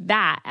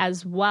that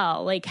as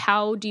well. Like,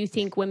 how do you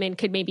think women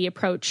could maybe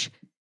approach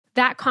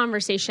that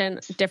conversation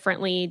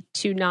differently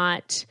to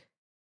not,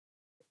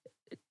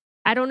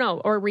 I don't know,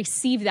 or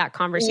receive that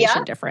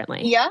conversation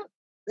differently? Yeah.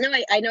 No,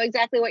 I know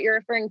exactly what you're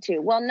referring to.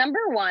 Well,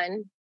 number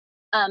one,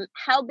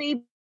 how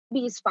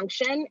babies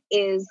function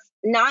is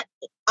not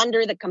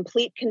under the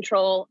complete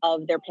control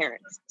of their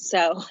parents.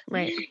 So,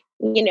 right.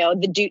 You know,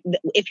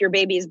 if your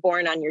baby is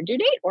born on your due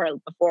date or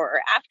before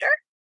or after,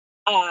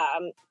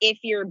 if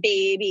your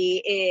baby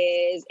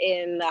is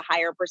in the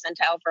higher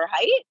percentile for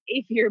height,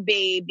 if your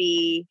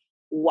baby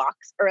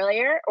walks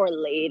earlier or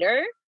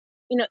later,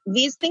 you know,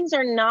 these things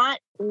are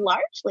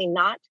largely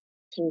not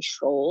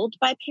controlled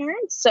by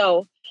parents.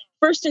 So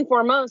first and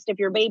foremost, if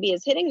your baby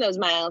is hitting those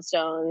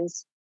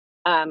milestones,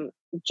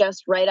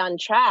 just right on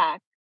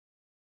track,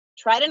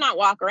 try to not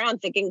walk around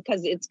thinking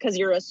because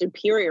you're a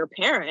superior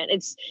parent.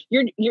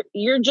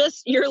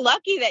 You're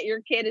lucky that your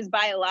kid is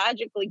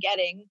biologically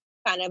getting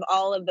kind of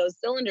all of those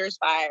cylinders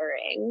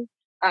firing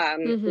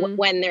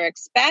when they're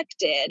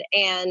expected.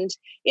 And,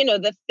 you know,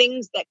 the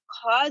things that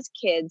cause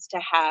kids to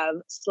have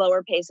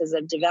slower paces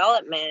of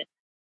development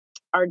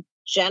are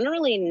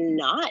generally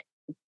not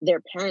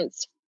their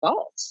parents'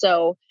 fault.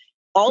 So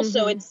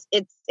also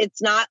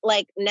it's not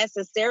like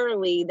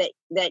necessarily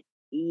that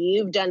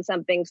you've done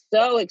something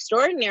so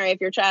extraordinary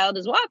if your child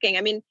is walking.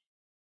 I mean,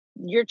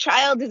 your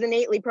child is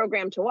innately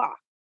programmed to walk,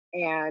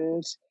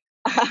 and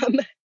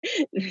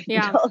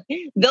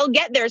they'll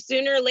get there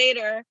sooner or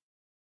later.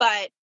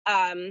 But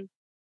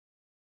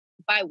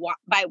by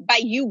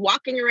you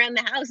walking around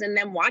the house and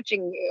them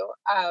watching you,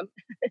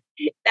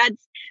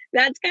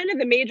 that's kind of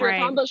the major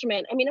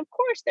accomplishment. I mean, of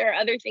course, there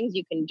are other things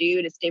you can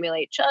do to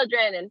stimulate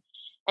children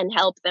and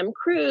help them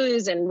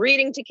cruise, and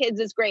reading to kids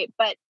is great,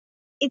 but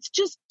it's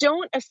just,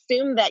 don't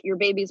assume that your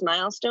baby's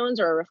milestones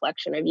are a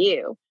reflection of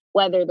you,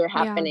 whether they're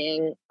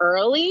happening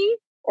early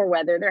or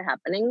whether they're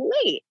happening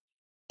late.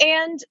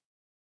 And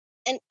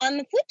on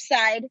the flip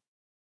side,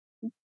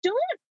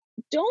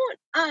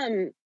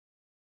 don't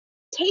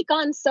take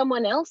on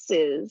someone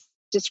else's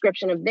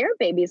description of their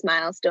baby's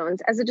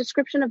milestones as a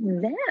description of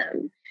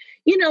them.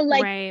 You know,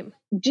 like,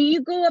 do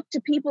you go up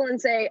to people and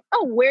say,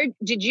 oh, where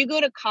did you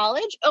go to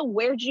college? Oh,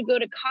 where did you go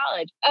to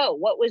college? Oh,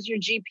 what was your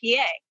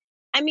GPA?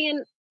 I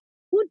mean,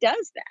 who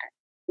does that?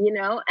 You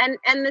know,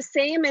 and the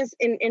same as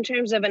in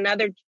terms of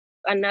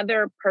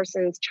another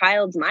person's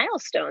child's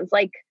milestones.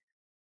 Like,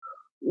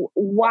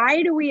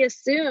 why do we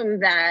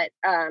assume that,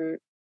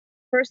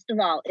 first of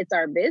all, it's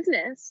our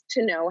business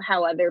to know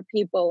how other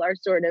people are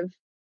sort of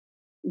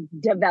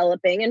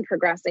developing and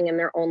progressing in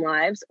their own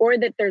lives, or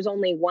that there's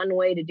only one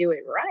way to do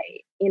it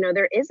right? You know,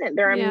 there isn't.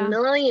 There are a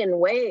million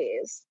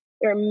ways.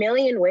 There are a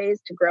million ways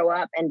to grow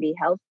up and be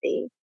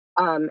healthy.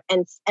 And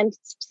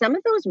some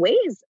of those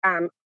ways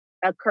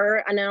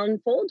occur and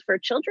unfold for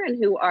children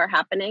who are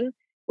happening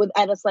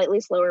at a slightly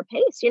slower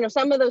pace. You know,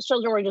 some of those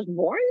children were just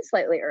born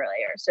slightly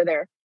earlier, so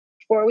they're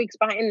 4 weeks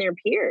behind their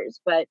peers,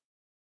 but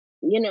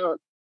you know,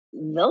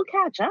 they'll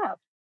catch up.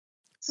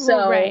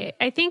 So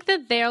I think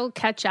that they'll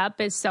catch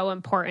up is so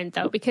important,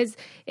 though, because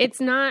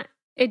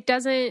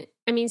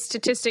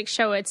statistics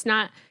show it's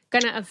not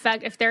going to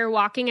affect if they're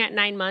walking at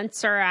 9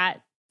 months or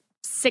at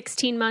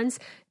 16 months.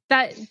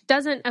 That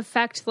doesn't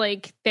affect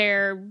like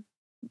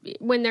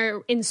when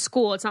they're in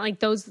school. It's not like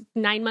those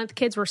 9-month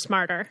kids were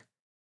smarter.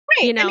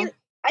 Right. You know, I mean,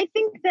 I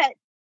think that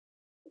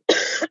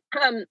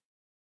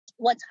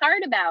what's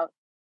hard about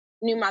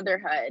new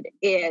motherhood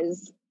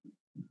is,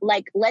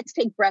 like, let's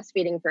take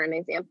breastfeeding for an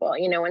example.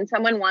 You know, when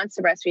someone wants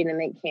to breastfeed and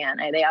they can,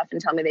 they often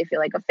tell me they feel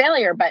like a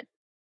failure. But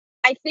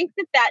I think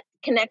that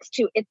connects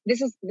to it.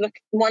 This is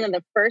one of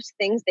the first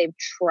things they've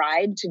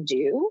tried to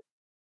do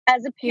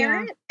as a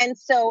parent. And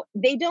so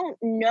they don't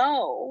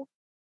know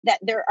that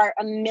there are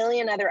a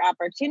million other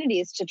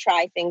opportunities to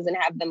try things and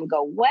have them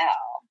go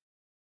well.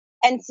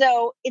 And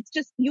so it's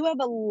just, you have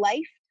a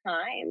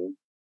lifetime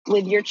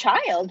with your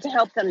child to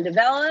help them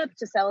develop,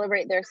 to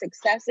celebrate their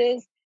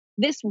successes.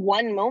 This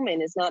one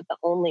moment is not the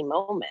only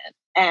moment.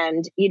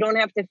 And you don't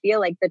have to feel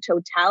like the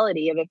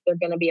totality of if they're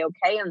going to be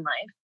okay in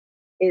life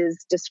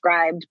is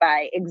described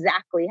by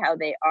exactly how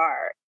they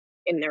are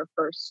in their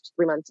first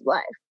 3 months of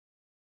life.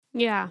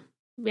 Yeah.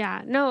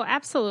 Yeah. No,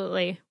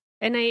 absolutely.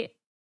 And I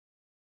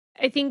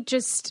think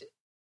just,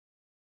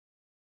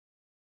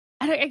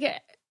 I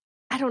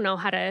don't know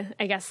how to,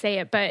 I guess, say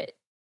it, but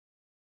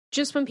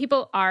just when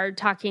people are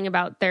talking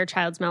about their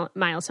child's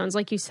milestones,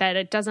 like you said,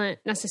 it doesn't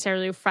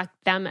necessarily reflect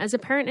them as a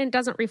parent, and it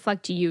doesn't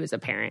reflect you as a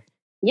parent.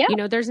 Yeah. You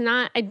know,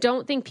 I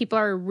don't think people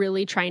are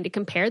really trying to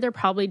compare. They're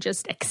probably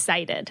just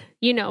excited,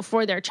 you know,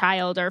 for their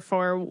child or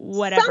for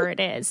whatever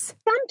it is.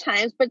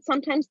 Sometimes, but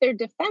sometimes they're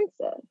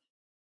defensive.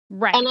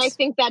 Right. And I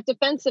think that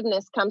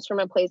defensiveness comes from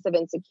a place of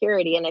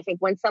insecurity. And I think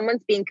when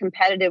someone's being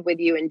competitive with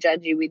you and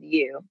judgy with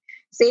you,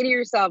 say to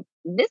yourself,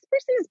 this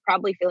person is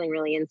probably feeling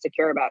really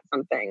insecure about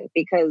something,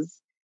 because,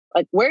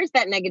 like, where's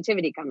that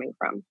negativity coming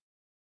from?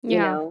 You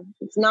know,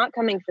 it's not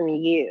coming from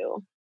you,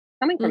 it's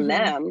coming from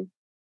them.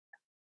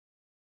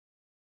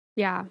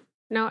 Yeah,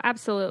 no,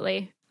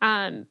 absolutely.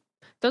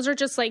 Those are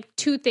just like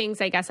two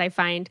things I guess I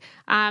find.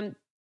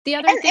 The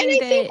other thing and I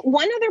that think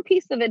one other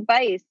piece of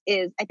advice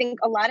is, I think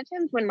a lot of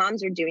times when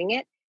moms are doing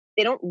it,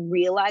 they don't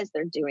realize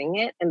they're doing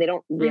it and they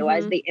don't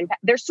realize the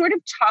impact. They're sort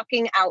of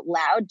talking out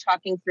loud,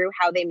 talking through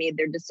how they made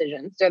their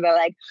decision. So they're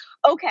like,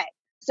 okay,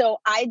 so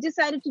I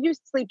decided to do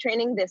sleep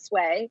training this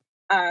way.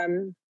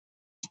 And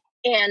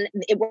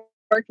it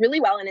worked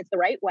really well and it's the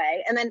right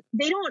way. And then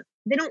they don't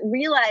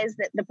realize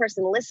that the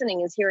person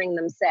listening is hearing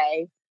them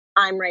say,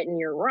 I'm right and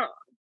you're wrong.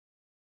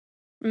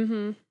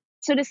 Mm-hmm.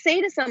 So to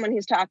say to someone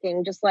who's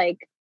talking just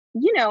like,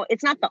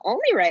 it's not the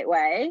only right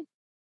way,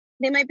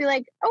 they might be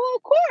like, oh,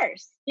 of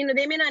course.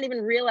 They may not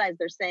even realize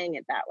they're saying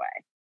it that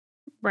way.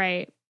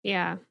 Right.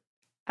 Yeah,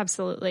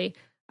 absolutely.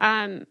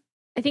 I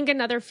think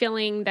another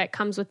feeling that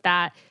comes with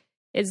that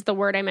is the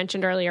word I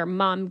mentioned earlier,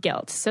 mom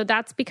guilt. So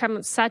that's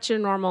become such a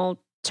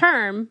normal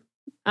term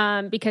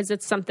because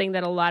it's something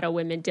that a lot of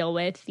women deal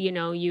with.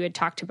 You had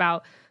talked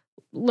about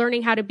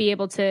learning how to be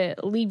able to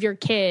leave your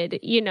kid,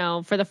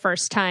 for the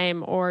first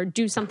time, or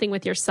do something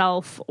with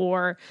yourself,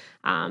 or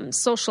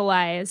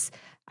socialize.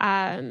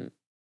 I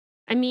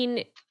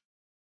mean,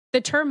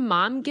 the term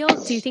mom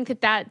guilt, do you think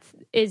that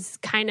is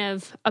kind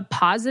of a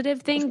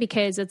positive thing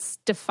because it's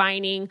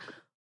defining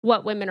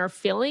what women are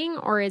feeling,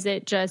 or is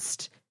it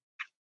just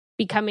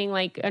becoming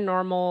like a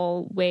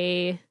normal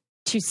way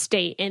to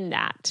stay in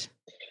that?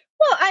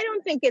 Well, I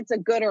don't think it's a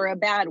good or a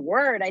bad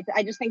word. I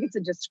just think it's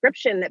a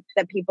description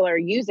that people are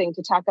using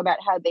to talk about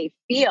how they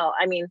feel.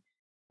 I mean,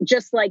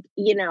 just like,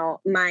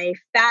 my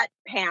fat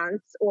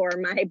pants or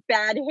my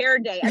bad hair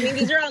day. I mean,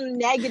 these are all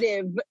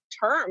negative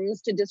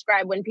terms to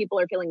describe when people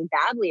are feeling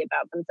badly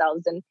about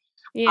themselves. And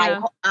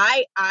yeah.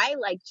 I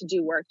like to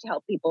do work to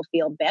help people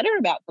feel better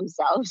about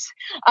themselves.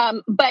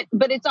 But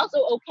it's also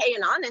okay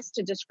and honest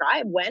to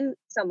describe when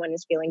someone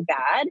is feeling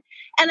bad.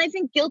 And I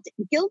think guilt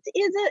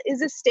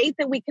is a state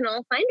that we can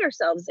all find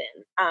ourselves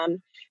in,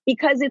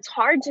 because it's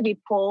hard to be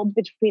pulled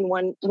between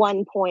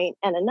one point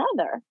and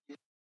another.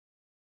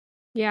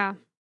 Yeah.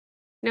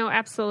 No,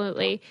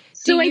 absolutely.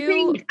 So I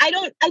guess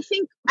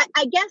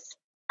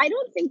I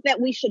don't think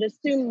that we should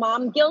assume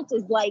mom guilt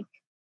is like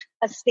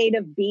a state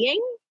of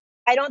being.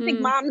 I don't think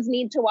moms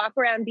need to walk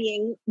around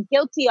being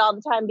guilty all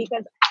the time,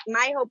 because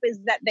my hope is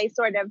that they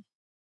sort of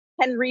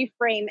can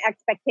reframe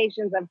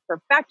expectations of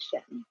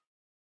perfection.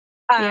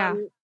 Yeah.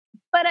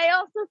 But I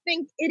also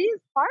think it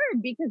is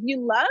hard because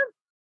you love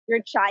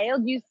your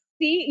child. You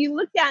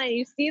look down and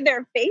you see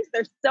their face.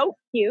 They're so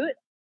cute.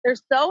 They're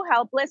so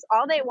helpless.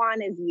 All they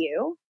want is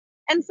you.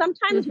 And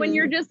sometimes when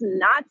you're just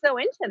not so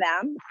into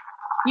them,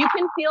 you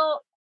can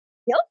feel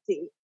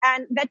guilty.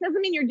 And that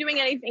doesn't mean you're doing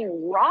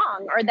anything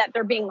wrong or that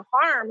they're being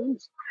harmed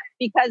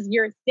because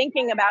you're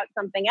thinking about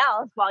something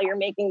else while you're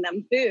making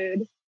them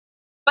food.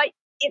 But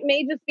it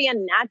may just be a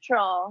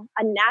natural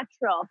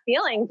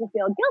feeling to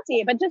feel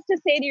guilty. But just to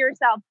say to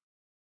yourself,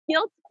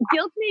 guilt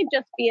may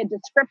just be a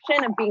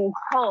description of being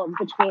pulled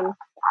between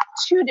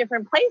two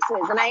different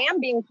places. And I am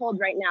being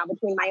pulled right now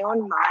between my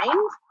own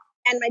mind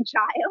and my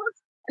child.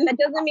 And that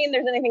doesn't mean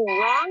there's anything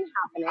wrong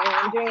happening or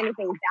I'm doing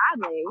anything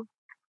badly.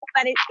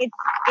 But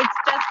it's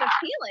just a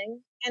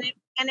feeling, and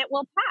it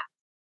will pass.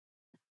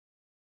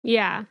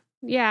 Yeah.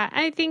 Yeah.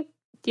 I think,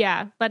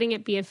 letting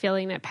it be a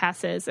feeling that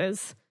passes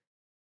is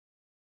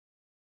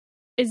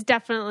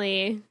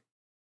definitely,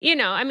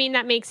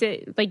 that makes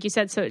it, like you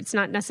said, so it's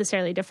not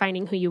necessarily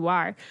defining who you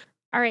are.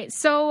 All right.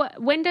 So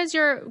what is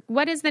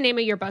the name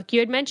of your book? You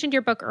had mentioned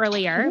your book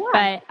earlier,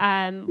 but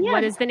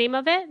what is the name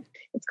of it?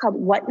 It's called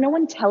What No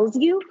One Tells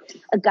You,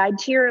 A Guide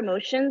to Your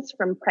Emotions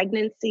from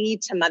Pregnancy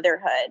to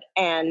Motherhood.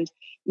 And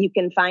you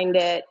can find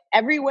it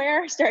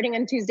everywhere starting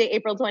on Tuesday,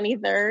 April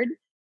 23rd.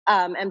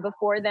 And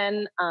before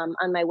then,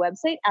 on my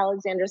website,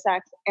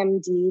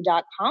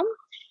 alexandrasaxmd.com.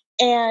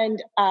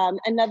 And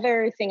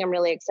another thing I'm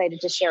really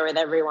excited to share with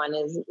everyone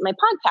is my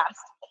podcast.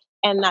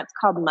 And that's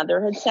called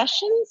Motherhood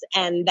Sessions.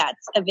 And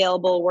that's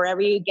available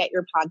wherever you get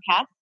your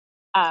podcast,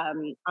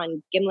 on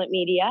Gimlet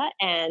Media.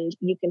 And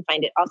you can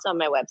find it also on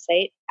my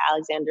website,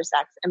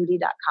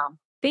 alexandrasaxmd.com.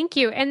 Thank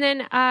you. And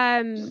then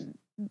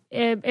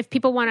if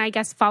people want to, I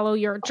guess, follow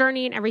your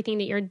journey and everything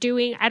that you're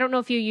doing, I don't know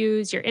if you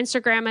use your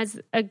Instagram as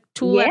a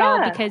tool at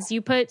all, because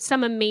you put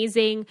some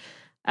amazing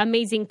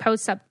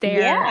posts up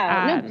there.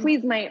 Yeah, no,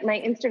 please. My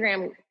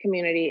Instagram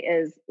community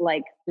is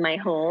like my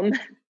home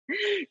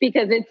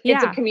because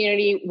it's a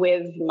community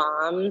with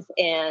moms,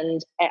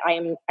 and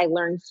I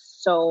learn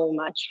so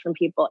much from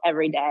people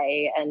every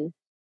day, and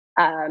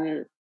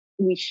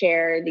we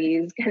share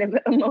these kind of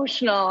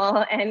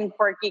emotional and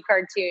quirky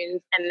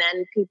cartoons, and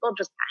then people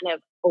just kind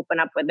of open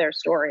up with their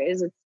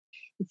stories. It's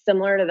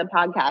similar to the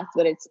podcast,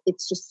 but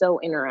it's just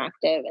so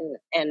interactive,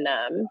 and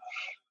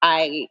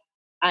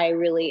I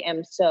really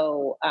am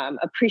so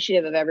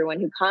appreciative of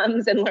everyone who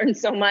comes and learns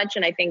so much.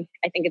 And I think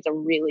it's a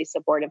really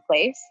supportive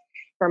place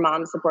for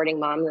moms supporting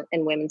moms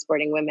and women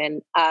supporting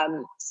women.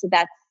 So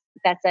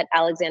that's at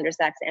Alexandra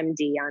Sachs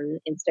MD on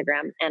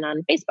Instagram and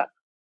on Facebook.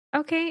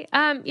 Okay.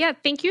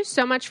 Thank you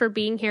so much for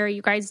being here.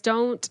 You guys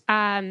don't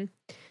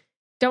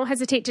don't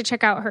hesitate to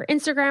check out her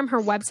Instagram. Her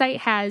website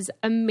has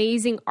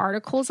amazing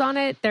articles on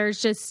it.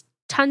 There's just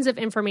tons of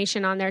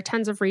information on there,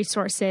 tons of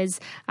resources.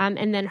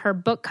 And then her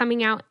book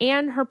coming out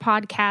and her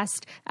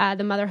podcast,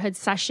 the Motherhood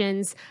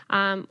Sessions.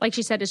 Like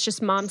she said, it's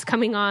just moms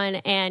coming on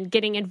and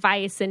getting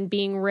advice and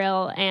being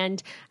real.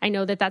 And I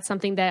know that that's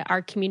something that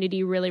our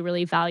community really,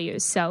 really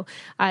values. So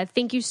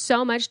thank you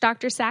so much,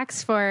 Dr.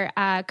 Sachs, for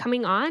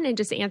coming on and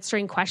just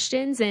answering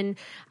questions and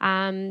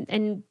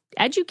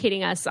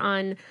educating us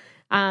on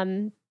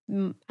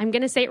I'm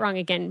going to say it wrong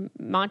again.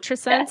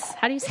 Matrescence.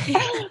 How do you say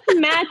it?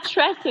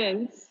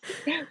 Matrescence.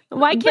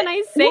 Why can't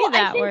I say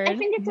that word? I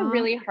think it's a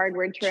really hard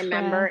word to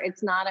remember.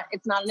 It's not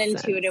an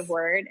intuitive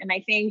word. And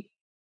I think,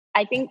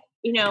 I'm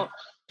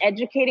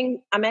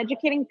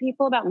educating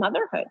people about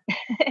motherhood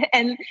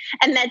and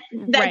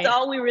that's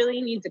all we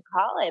really need to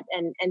call it.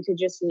 And to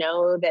just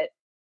know that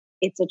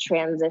it's a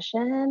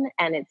transition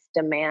and it's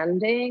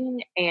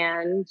demanding,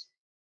 and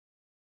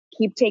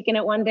keep taking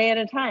it one day at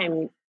a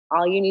time.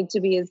 All you need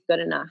to be is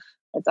good enough.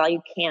 That's all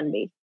you can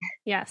be.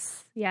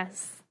 Yes.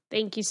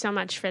 Thank you so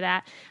much for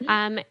that.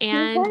 And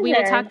we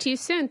will talk to you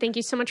soon. Thank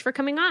you so much for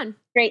coming on.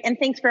 Great. And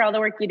thanks for all the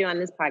work you do on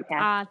this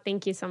podcast.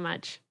 Thank you so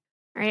much.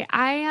 All right.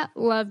 I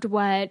loved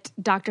what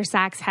Dr.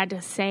 Sachs had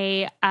to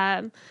say.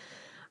 I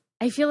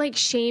feel like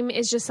shame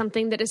is just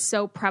something that is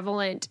so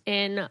prevalent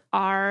in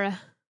our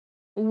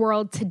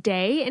world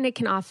today, and it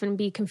can often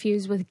be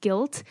confused with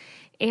guilt.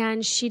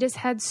 And she just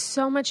had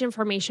so much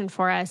information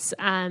for us.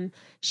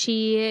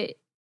 She's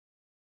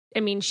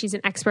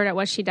an expert at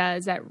what she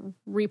does at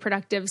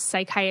reproductive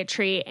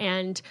psychiatry,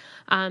 and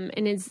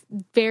is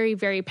very,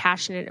 very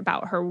passionate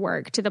about her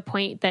work, to the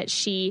point that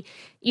she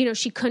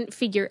couldn't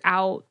figure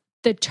out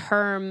the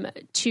term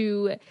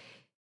to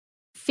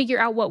figure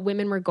out what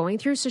women were going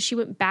through. So she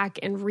went back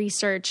and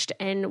researched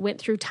and went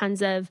through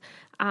tons of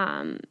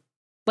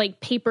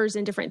papers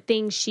and different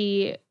things.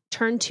 She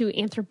turned to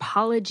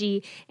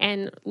anthropology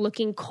and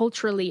looking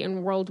culturally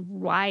and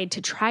worldwide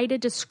to try to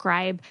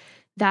describe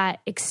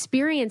that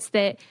experience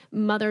that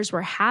mothers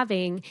were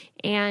having.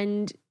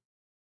 And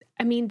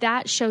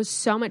that shows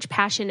so much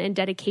passion and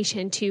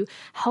dedication to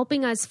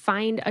helping us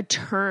find a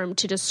term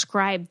to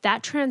describe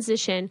that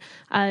transition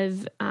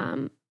of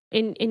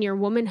in your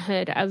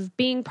womanhood, of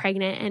being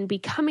pregnant and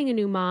becoming a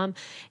new mom,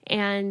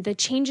 and the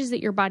changes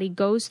that your body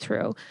goes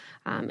through.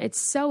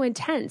 It's so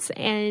intense.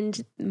 And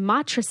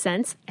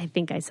matrescence, I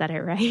think I said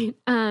it right,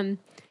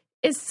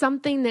 is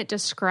something that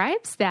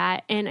describes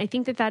that. And I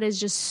think that is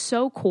just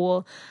so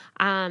cool.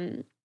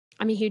 I'm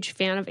a huge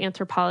fan of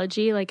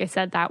anthropology. Like I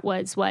said, that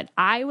was what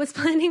I was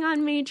planning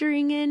on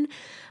majoring in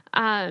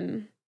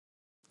when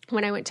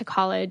I went to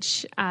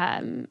college.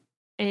 And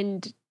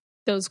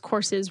those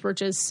courses were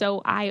just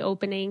so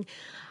eye-opening.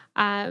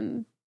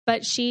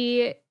 But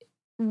she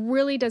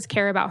really does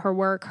care about her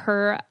work.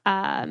 Her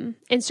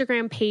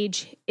Instagram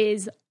page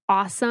is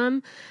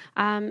awesome.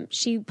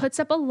 She puts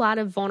up a lot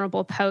of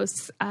vulnerable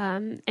posts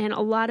and a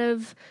lot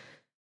of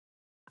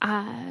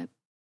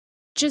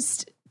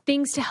just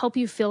things to help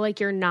you feel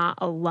like you're not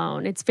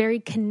alone. It's very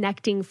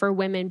connecting for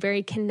women,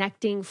 very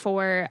connecting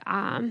for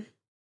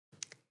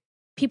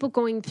people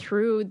going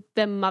through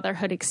the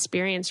motherhood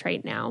experience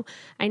right now.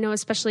 I know,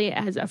 especially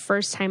as a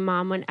first-time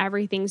mom, when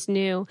everything's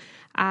new,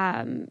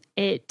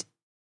 it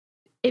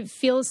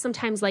feels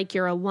sometimes like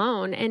you're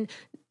alone. And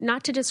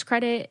not to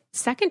discredit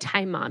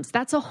second-time moms,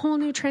 that's a whole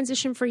new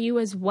transition for you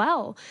as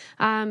well.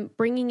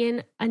 Bringing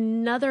in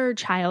another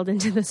child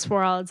into this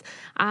world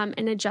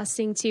and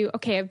adjusting to,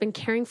 okay, I've been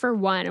caring for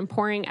one and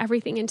pouring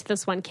everything into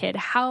this one kid.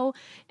 How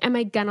am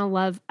I gonna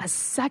love a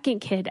second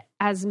kid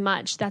as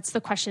much? That's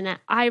the question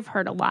that I've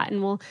heard a lot,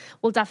 and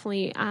we'll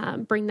definitely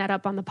bring that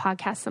up on the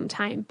podcast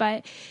sometime.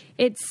 But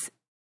it's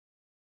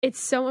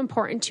so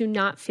important to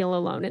not feel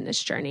alone in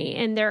this journey.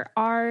 And there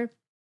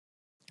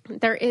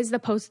is the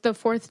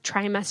fourth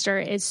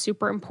trimester is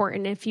super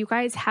important. If you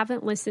guys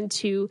haven't listened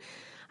to,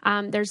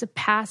 there's a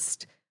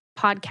past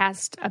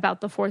podcast about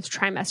the fourth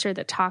trimester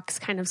that talks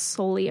kind of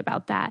solely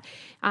about that.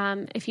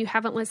 If you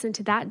haven't listened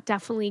to that,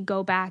 definitely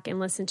go back and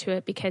listen to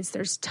it, because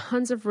there's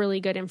tons of really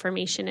good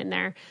information in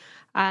there.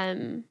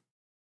 And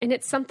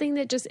it's something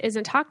that just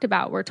isn't talked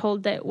about. We're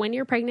told that when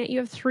you're pregnant, you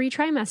have 3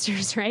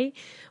 trimesters, right?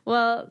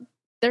 Well,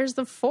 there's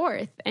the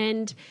fourth,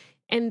 and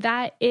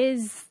that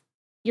is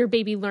your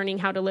baby learning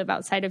how to live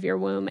outside of your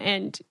womb,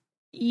 and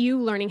you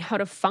learning how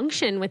to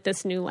function with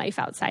this new life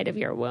outside of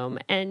your womb,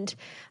 and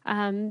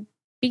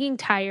being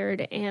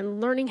tired and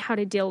learning how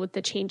to deal with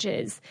the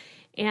changes.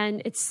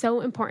 And it's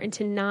so important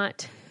to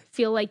not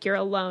feel like you're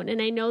alone.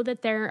 And I know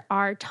that there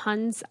are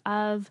tons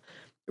of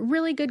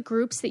really good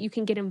groups that you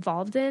can get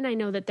involved in. I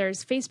know that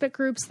there's Facebook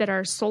groups that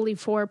are solely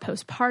for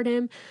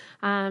postpartum.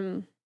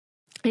 I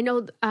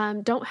know,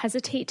 don't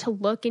hesitate to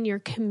look in your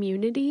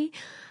community.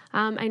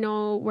 I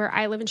know where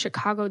I live in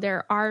Chicago,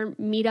 there are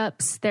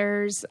meetups.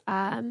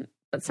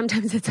 But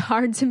sometimes it's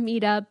hard to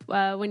meet up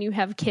when you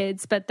have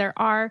kids, but there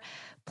are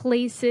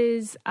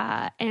places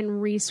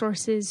and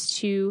resources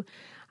to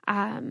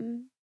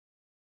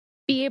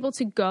be able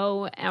to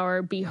go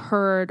or be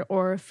heard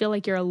or feel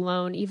like you're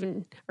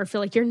alone, or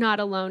feel like you're not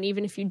alone,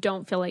 even if you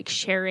don't feel like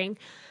sharing.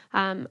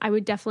 I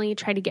would definitely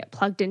try to get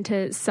plugged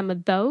into some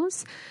of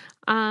those.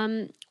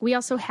 We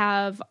also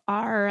have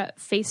our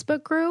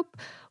Facebook group,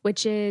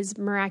 which is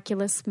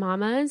Miraculous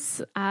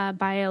Mamas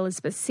by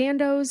Elizabeth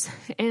Sandoz.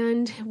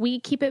 And we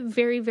keep it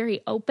very,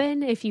 very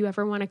open. If you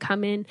ever want to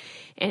come in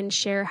and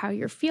share how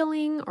you're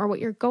feeling or what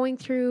you're going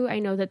through, I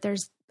know that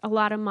there's a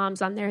lot of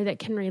moms on there that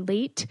can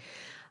relate.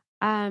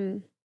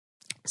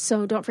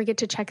 So don't forget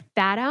to check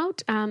that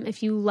out.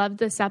 If you love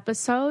this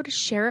episode,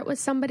 share it with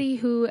somebody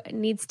who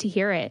needs to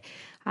hear it.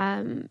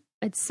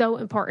 It's so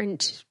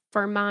important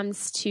for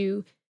moms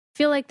to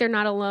feel like they're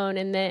not alone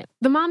and that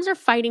the moms are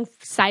fighting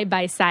side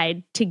by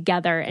side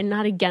together and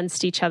not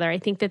against each other. I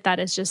think that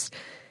is just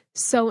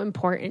so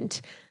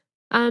important.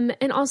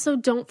 And also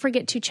don't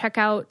forget to check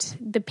out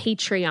the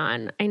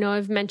Patreon. I know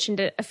I've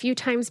mentioned it a few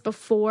times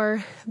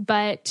before,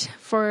 but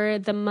for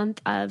the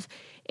month of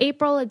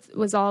April, it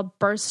was all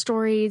birth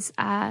stories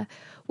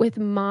with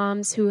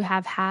moms who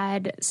have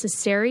had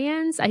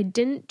cesareans. I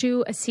didn't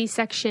do a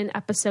C-section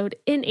episode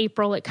in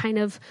April. It kind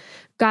of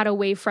got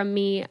away from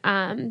me,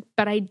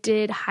 but I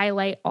did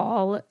highlight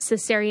all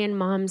cesarean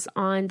moms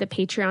on the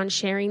Patreon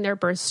sharing their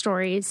birth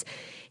stories.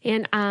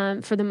 And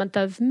for the month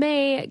of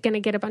May, going to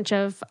get a bunch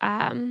of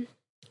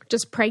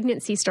just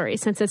pregnancy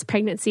stories since it's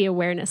Pregnancy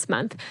Awareness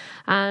Month.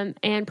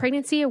 And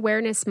Pregnancy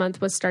Awareness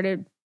Month was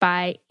started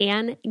by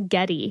Ann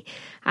Getty,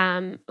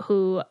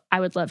 who I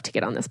would love to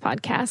get on this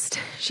podcast.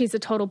 She's a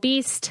total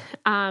beast.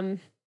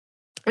 And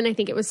I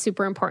think it was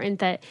super important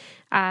that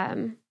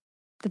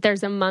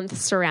there's a month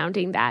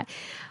surrounding that.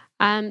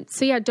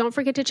 So yeah, don't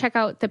forget to check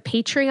out the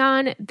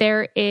Patreon.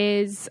 There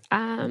is,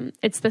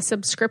 it's the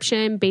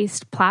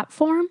subscription-based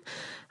platform.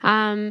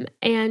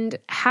 And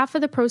half of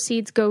the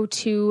proceeds go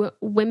to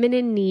women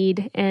in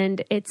need,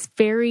 and it's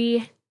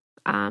very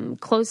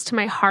close to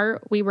my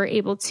heart. We were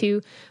able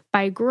to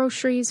buy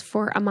groceries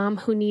for a mom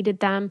who needed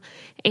them.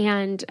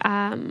 And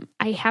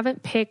I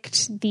haven't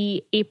picked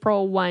the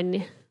April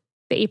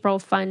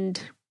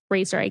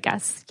fundraiser, I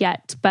guess,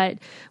 yet, but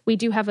we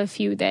do have a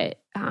few that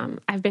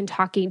I've been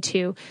talking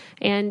to,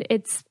 and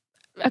it's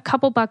a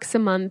couple bucks a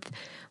month.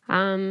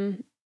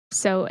 And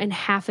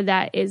half of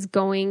that is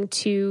going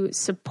to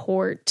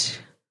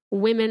support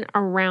women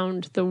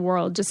around the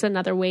world. Just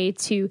another way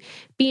to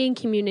be in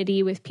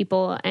community with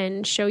people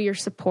and show your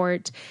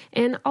support.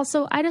 And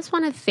also, I just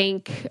want to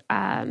thank,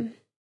 I'm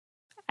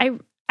going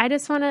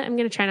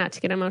to try not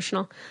to get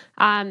emotional.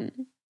 I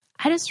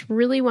just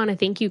really want to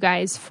thank you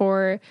guys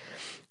for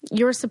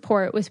your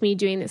support with me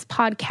doing this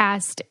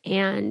podcast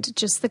and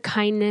just the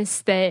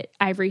kindness that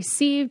I've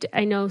received.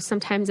 I know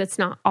sometimes it's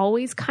not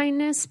always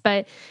kindness,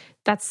 but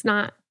that's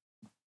not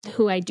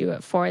who I do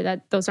it for.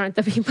 Those aren't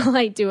the people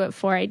I do it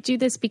for. I do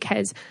this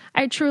because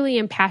I truly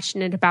am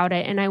passionate about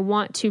it, and I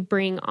want to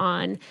bring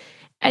on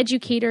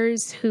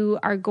educators who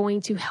are going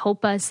to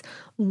help us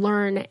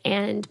learn,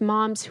 and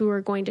moms who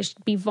are going to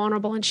be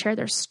vulnerable and share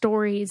their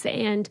stories,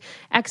 and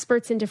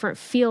experts in different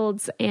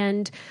fields.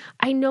 And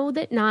I know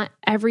that not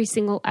every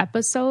single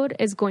episode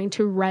is going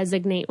to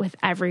resonate with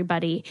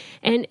everybody,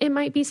 and it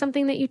might be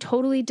something that you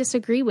totally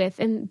disagree with,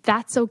 and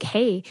that's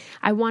okay.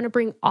 I want to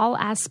bring all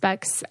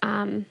aspects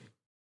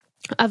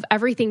of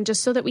everything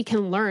just so that we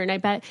can learn. I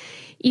bet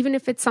even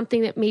if it's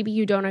something that maybe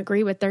you don't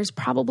agree with, there's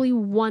probably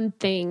one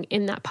thing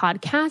in that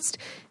podcast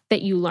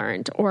that you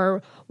learned,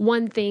 or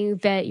one thing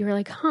that you're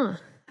like,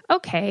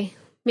 okay,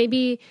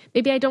 maybe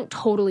I don't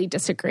totally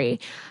disagree.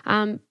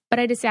 But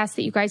I just ask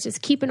that you guys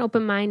just keep an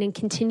open mind and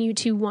continue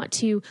to want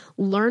to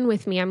learn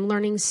with me. I'm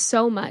learning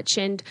so much,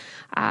 and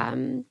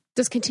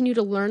just continue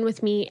to learn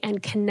with me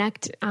and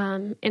connect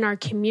in our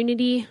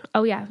community.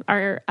 Oh yeah,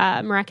 our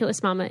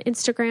Miraculous Mama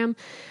Instagram.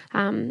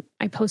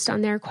 I post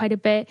on there quite a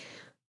bit,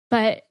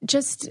 but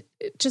just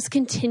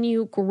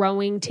continue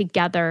growing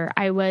together.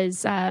 I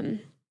was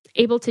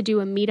able to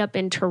do a meetup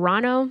in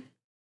Toronto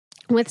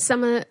with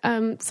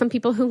some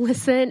people who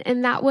listen,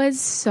 and that was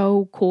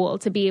so cool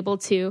to be able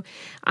to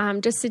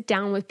just sit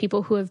down with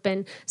people who have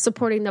been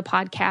supporting the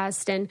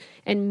podcast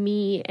and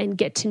me, and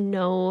get to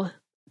know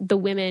the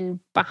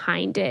women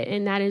behind it.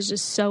 And that is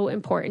just so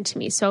important to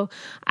me. So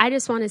I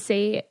just want to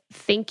say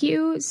thank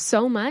you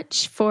so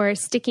much for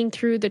sticking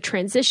through the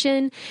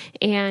transition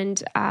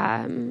and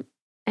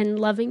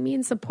loving me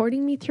and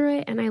supporting me through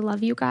it. And I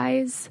love you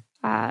guys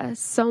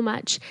so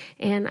much.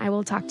 And I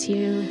will talk to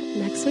you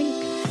next week.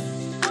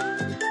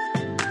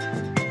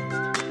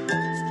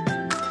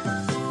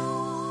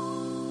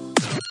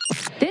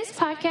 This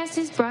podcast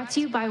is brought to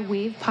you by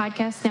Wave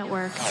Podcast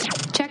Network.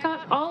 Check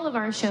out all of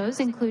our shows,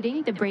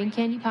 including the Brain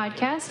Candy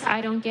Podcast,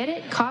 I Don't Get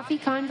It, Coffee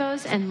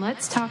Convos, and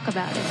Let's Talk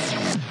About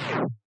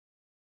It.